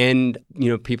 And,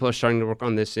 people are starting to work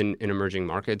on this in emerging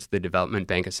markets. The Development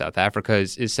Bank of South Africa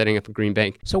is setting up a green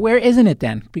bank. So where isn't it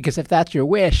then? Because if that's your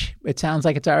wish, it sounds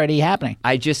like it's already happening.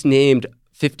 I just named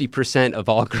 50% of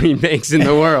all green banks in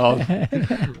the world,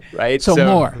 right? So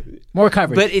more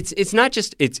coverage. But it's not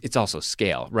just, it's also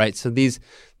scale, right? So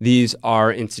these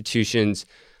are institutions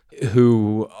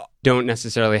who don't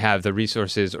necessarily have the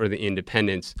resources or the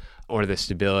independence or the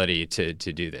stability to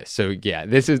do this. So yeah,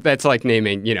 that's like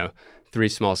naming, 3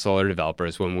 small solar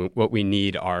developers when what we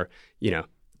need are,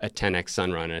 a 10x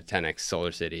Sunrun, a 10x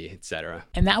SolarCity, et cetera.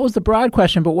 And that was the broad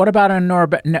question, but what about on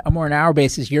a more narrow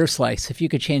basis, your slice? If you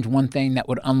could change one thing that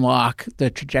would unlock the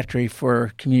trajectory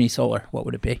for community solar, what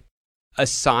would it be?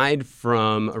 Aside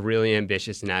from a really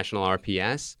ambitious national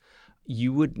RPS,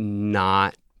 you would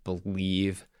not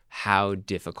believe how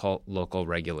difficult local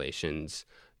regulations,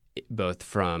 both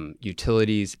from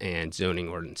utilities and zoning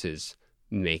ordinances,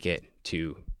 make it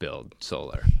to build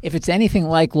solar. If it's anything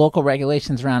like local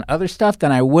regulations around other stuff,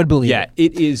 then I would believe it. Yeah,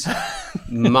 it is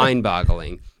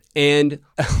mind-boggling. And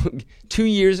 2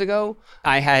 years ago,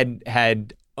 I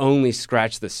had only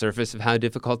scratched the surface of how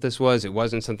difficult this was. It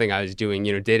wasn't something I was doing,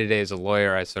 day to day as a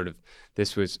lawyer.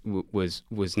 This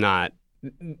was not,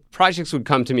 projects would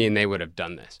come to me and they would have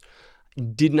done this.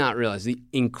 Did not realize the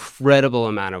incredible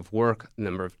amount of work, the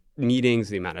number of meetings,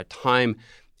 the amount of time,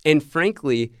 and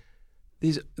frankly,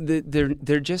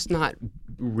 they're just not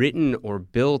written or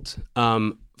built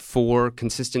for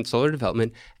consistent solar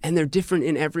development, and they're different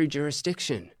in every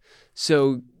jurisdiction.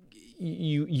 So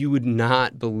you would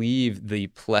not believe the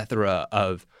plethora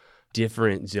of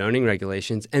different zoning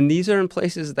regulations, and these are in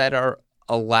places that are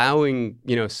allowing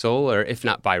solar, if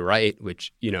not by right,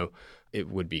 which it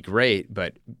would be great,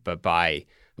 but by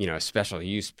a special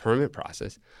use permit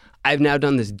process. I've now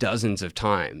done this dozens of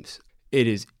times. It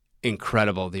is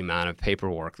incredible the amount of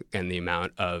paperwork and the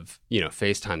amount of,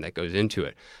 face time that goes into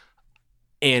it.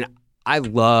 And I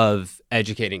love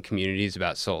educating communities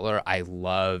about solar. I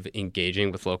love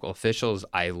engaging with local officials.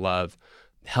 I love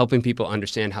helping people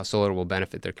understand how solar will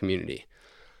benefit their community.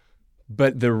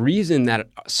 But the reason that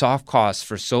soft costs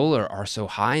for solar are so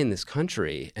high in this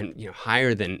country and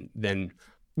higher than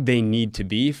they need to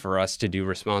be for us to do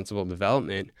responsible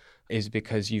development is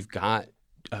because you've got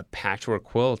a patchwork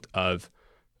quilt of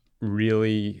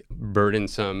really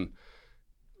burdensome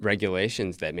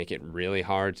regulations that make it really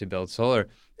hard to build solar.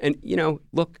 And,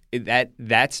 look,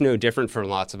 that's no different for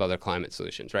lots of other climate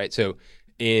solutions, right? So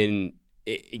in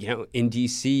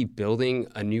D.C., building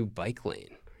a new bike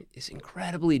lane is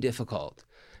incredibly difficult.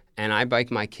 And I bike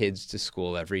my kids to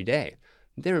school every day.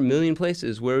 There are a million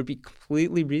places where it would be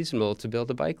completely reasonable to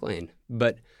build a bike lane.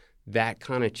 But that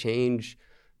kind of change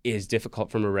is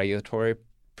difficult from a regulatory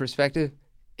perspective.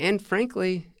 And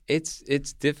frankly, it's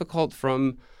difficult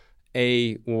from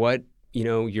what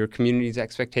your community's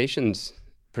expectations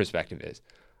perspective is.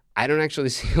 I don't actually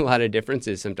see a lot of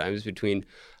differences sometimes between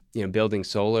building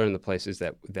solar in the places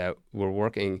that we're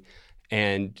working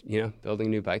and building a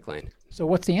new bike lane. So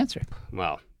what's the answer?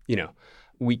 Well,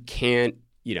 we can't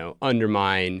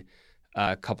undermine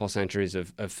a couple centuries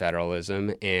of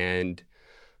federalism, and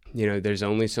there's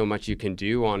only so much you can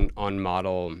do on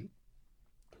model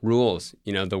rules.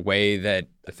 The way that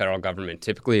the federal government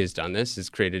typically has done this is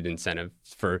created incentives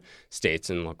for states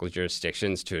and local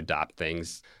jurisdictions to adopt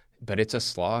things. But it's a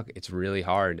slog. It's really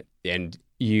hard. And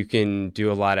you can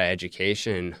do a lot of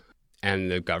education and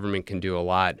the government can do a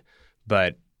lot.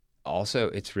 But also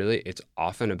it's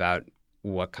often about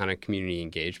what kind of community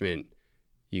engagement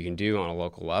you can do on a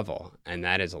local level. And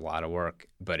that is a lot of work,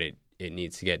 but it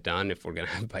needs to get done if we're going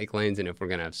to have bike lanes and if we're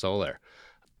going to have solar.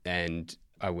 And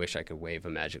I wish I could wave a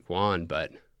magic wand,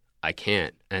 but I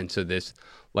can't. And so this,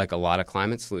 like a lot of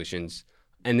climate solutions,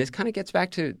 and this kind of gets back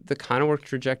to the kind of work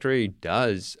Trajectory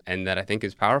does and that I think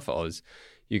is powerful, is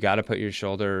you got to put your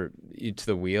shoulder to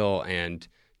the wheel and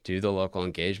do the local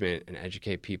engagement and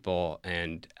educate people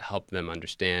and help them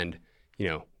understand,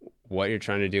 what you're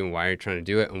trying to do and why you're trying to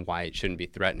do it and why it shouldn't be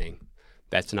threatening.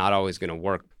 That's not always going to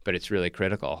work, but it's really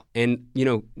critical. And,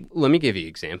 let me give you an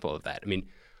example of that. I mean,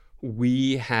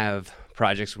 we have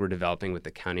projects we're developing with the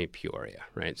County of Peoria,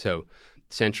 right? So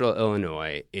Central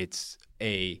Illinois, it's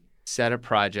a set of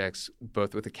projects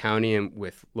both with the county and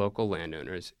with local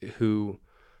landowners who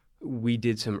we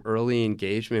did some early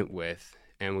engagement with,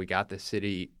 and we got the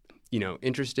city,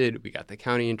 interested, we got the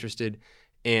county interested,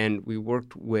 and we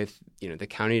worked with, the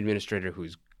county administrator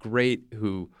who's great,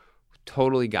 who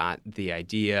totally got the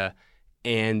idea.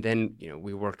 And then,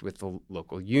 we worked with the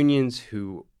local unions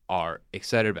who are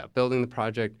excited about building the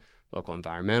project, local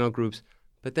environmental groups.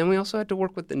 But then we also had to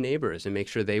work with the neighbors and make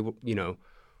sure they,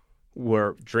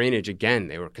 were drainage. Again,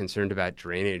 they were concerned about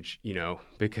drainage,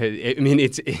 because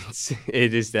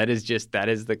that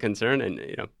is the concern,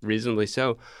 and, reasonably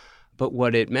so. But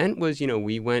what it meant was,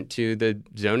 we went to the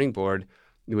zoning board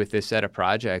with this set of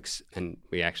projects, and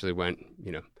we actually went,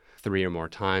 3 or more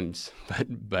times,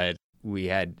 but we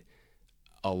had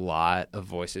a lot of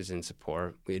voices in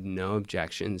support. We had no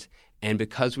objections. And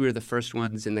because we were the first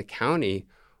ones in the county,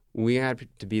 we had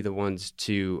to be the ones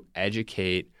to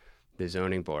educate the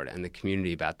zoning board and the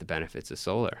community about the benefits of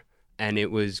solar. And it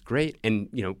was great. And,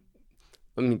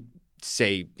 let me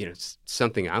say,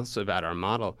 something else about our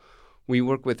model. We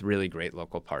work with really great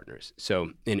local partners.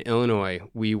 So in Illinois,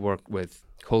 we work with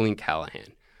Colleen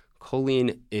Callahan.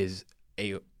 Colleen is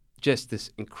just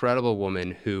this incredible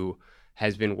woman who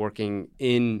has been working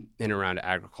in and around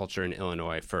agriculture in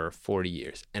Illinois for 40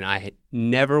 years. And I had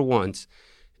never once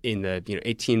in the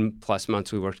 18 plus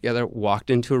months we worked together walked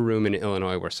into a room in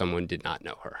Illinois where someone did not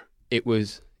know her. It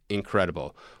was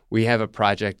incredible. We have a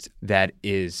project that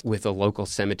is with a local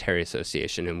cemetery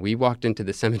association, and we walked into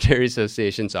the cemetery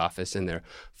association's office, and there are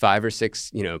 5 or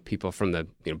 6 people from the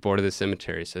board of the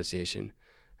cemetery association.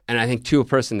 And I think to a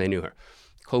person they knew her.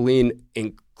 Colleen,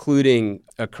 including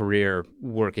a career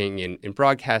working in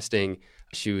broadcasting.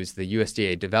 She was the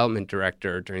USDA development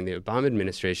director during the Obama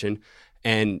administration.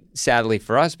 And sadly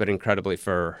for us, but incredibly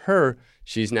for her,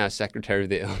 she's now secretary of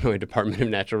the Illinois Department of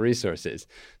Natural Resources.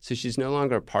 So she's no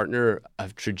longer a partner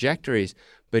of Trajectories,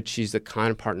 but she's the kind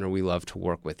of partner we love to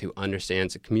work with, who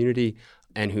understands the community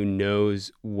and who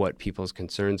knows what people's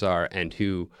concerns are and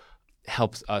who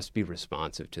helps us be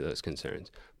responsive to those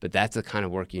concerns. But that's the kind of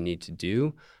work you need to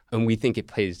do. And we think it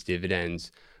pays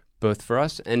dividends both for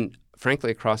us and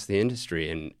frankly, across the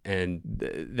industry. And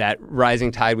that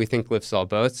rising tide, we think, lifts all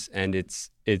boats. And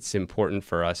it's important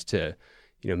for us to,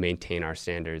 maintain our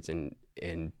standards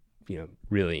and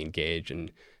really engage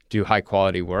and do high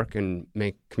quality work and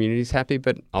make communities happy,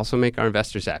 but also make our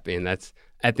investors happy. And that's,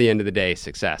 at the end of the day,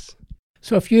 success.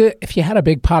 So if you had a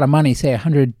big pot of money, say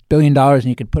 $100 billion, and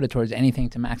you could put it towards anything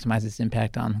to maximize its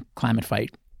impact on climate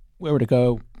fight, where would it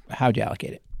go? How would you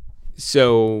allocate it?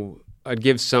 So I'd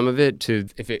give some of it to,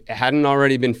 if it hadn't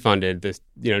already been funded, this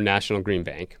National Green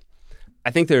Bank.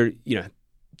 I think there are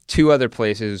two other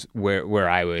places where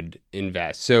I would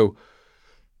invest. So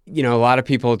a lot of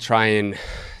people try and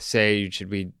say,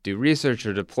 should we do research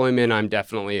or deployment? I'm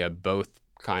definitely a both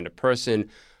kind of person.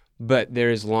 But there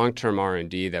is long-term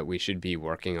R&D that we should be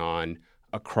working on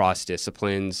across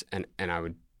disciplines, and I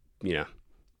would,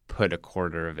 put a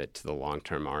quarter of it to the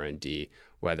long-term R&D,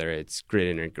 whether it's grid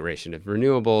integration of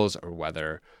renewables or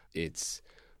whether it's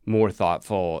more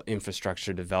thoughtful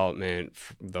infrastructure development,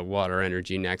 the water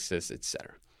energy nexus, et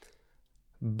cetera.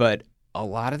 But a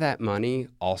lot of that money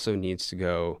also needs to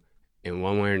go in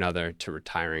one way or another to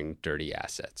retiring dirty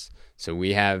assets. So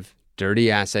we have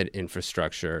dirty asset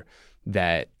infrastructure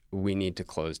that we need to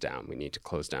close down. We need to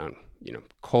close down,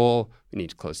 coal. We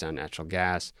need to close down natural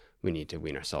gas. We need to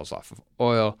wean ourselves off of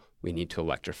oil. We need to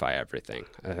electrify everything.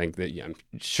 I think that I'm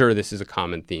sure this is a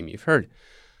common theme you've heard.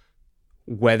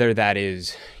 Whether that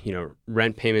is,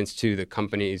 rent payments to the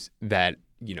companies that,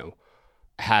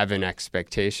 have an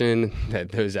expectation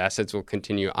that those assets will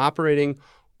continue operating,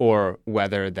 or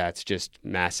whether that's just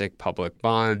massive public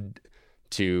bond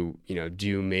to,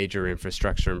 do major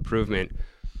infrastructure improvement.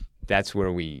 That's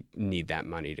where we need that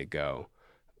money to go.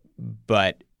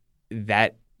 But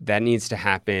that needs to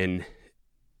happen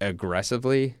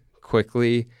aggressively,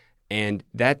 quickly, and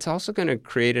that's also going to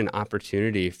create an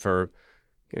opportunity for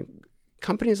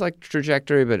companies like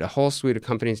Trajectory, but a whole suite of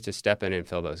companies to step in and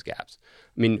fill those gaps.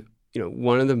 I mean,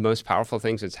 one of the most powerful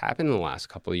things that's happened in the last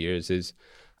couple of years is,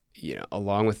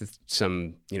 along with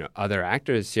some, other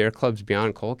actors, Sierra Club's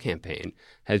Beyond Coal campaign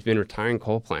has been retiring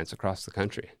coal plants across the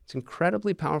country. It's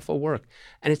incredibly powerful work.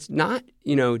 And it's not,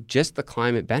 just the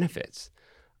climate benefits.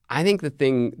 I think the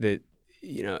thing that,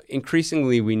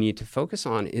 increasingly we need to focus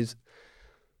on is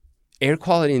air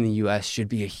quality in the U.S. should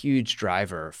be a huge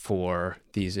driver for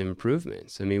these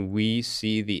improvements. I mean, we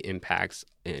see the impacts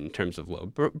in terms of low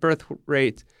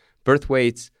birth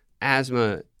weights,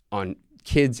 asthma on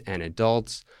kids and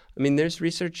adults. I mean, there's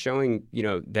research showing,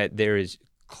 that there is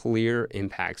clear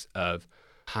impacts of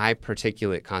high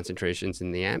particulate concentrations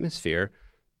in the atmosphere.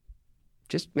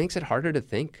 Just makes it harder to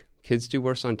think. Kids do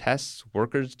worse on tests.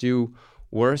 Workers do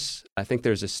worse. I think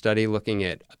there's a study looking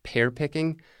at pear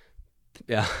picking.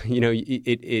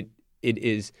 It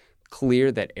is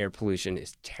clear that air pollution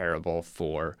is terrible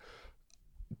for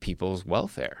people's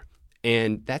welfare.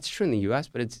 And that's true in the U.S.,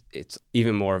 but it's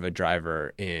even more of a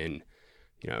driver in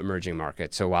emerging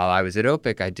markets. So while I was at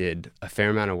OPIC, I did a fair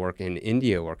amount of work in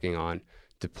India working on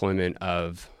deployment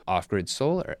of off-grid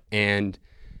solar. And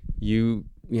you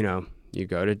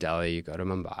go to Delhi, you go to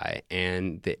Mumbai,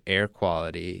 and the air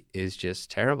quality is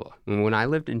just terrible. When I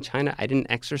lived in China, I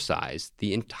didn't exercise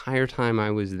the entire time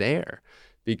I was there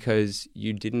because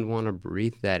you didn't want to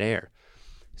breathe that air.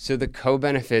 So the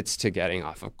co-benefits to getting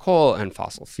off of coal and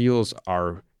fossil fuels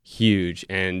are huge.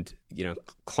 And,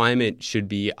 climate should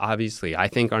be obviously, I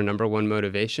think, our number one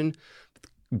motivation,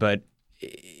 but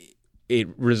it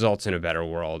results in a better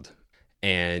world.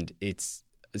 And it's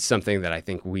something that I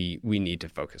think we need to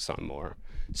focus on more.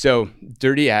 So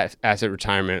dirty asset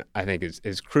retirement, I think,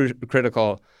 is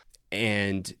critical,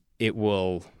 and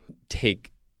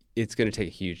it's going to take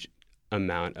a huge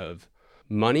amount of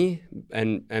money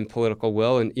and political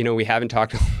will. And, we haven't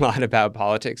talked a lot about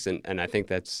politics, and I think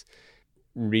that's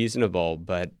reasonable,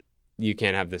 but you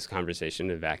can't have this conversation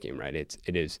in a vacuum, right?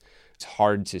 It's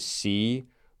hard to see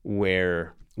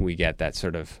where we get that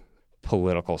sort of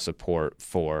political support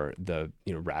for the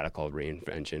radical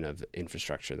reinvention of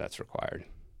infrastructure that's required.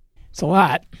 It's a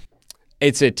lot.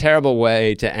 It's a terrible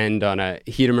way to end on a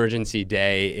heat emergency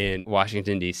day in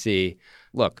Washington, D.C.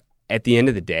 Look, at the end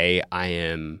of the day,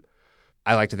 I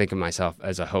like to think of myself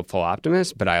as a hopeful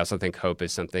optimist, but I also think hope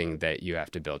is something that you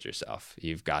have to build yourself.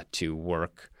 You've got to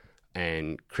work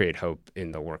and create hope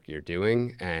in the work you're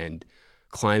doing. And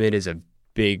climate is a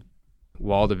big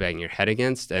wall to bang your head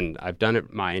against. And I've done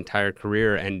it my entire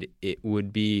career. And it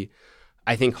would be,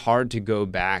 I think, hard to go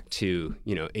back to,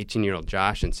 18-year-old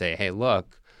Josh and say, hey,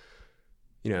 look,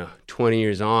 20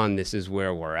 years on, this is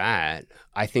where we're at.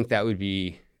 I think that would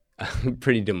be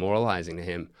pretty demoralizing to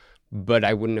him. But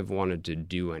I wouldn't have wanted to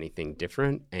do anything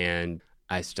different. And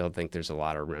I still think there's a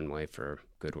lot of runway for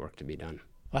good work to be done.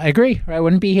 Well, I agree, or I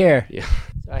wouldn't be here. Yeah.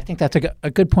 So I think that's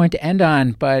a good point to end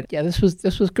on. But yeah, this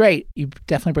was great. You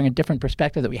definitely bring a different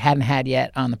perspective that we hadn't had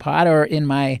yet on the pod or in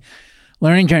my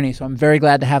learning journey. So I'm very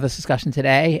glad to have this discussion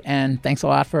today. And thanks a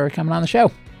lot for coming on the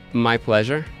show. My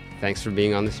pleasure. Thanks for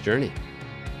being on this journey.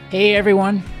 Hey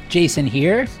everyone, Jason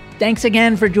here. Thanks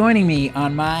again for joining me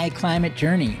on my climate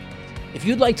journey. If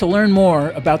you'd like to learn more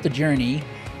about the journey,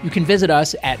 you can visit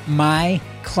us at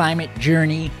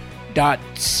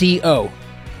myclimatejourney.co.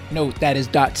 Note that is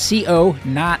 .co,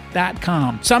 not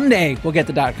 .com. Someday we'll get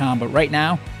the .com, but right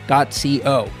now,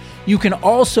 .co. You can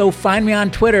also find me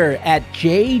on Twitter at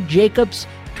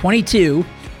jjacobs22,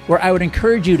 where I would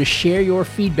encourage you to share your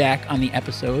feedback on the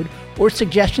episode or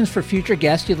suggestions for future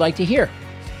guests you'd like to hear.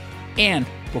 And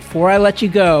before I let you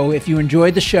go, if you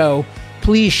enjoyed the show,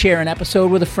 please share an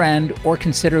episode with a friend or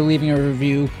consider leaving a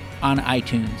review on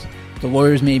iTunes. The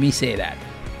lawyers made me say that.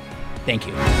 Thank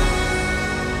you.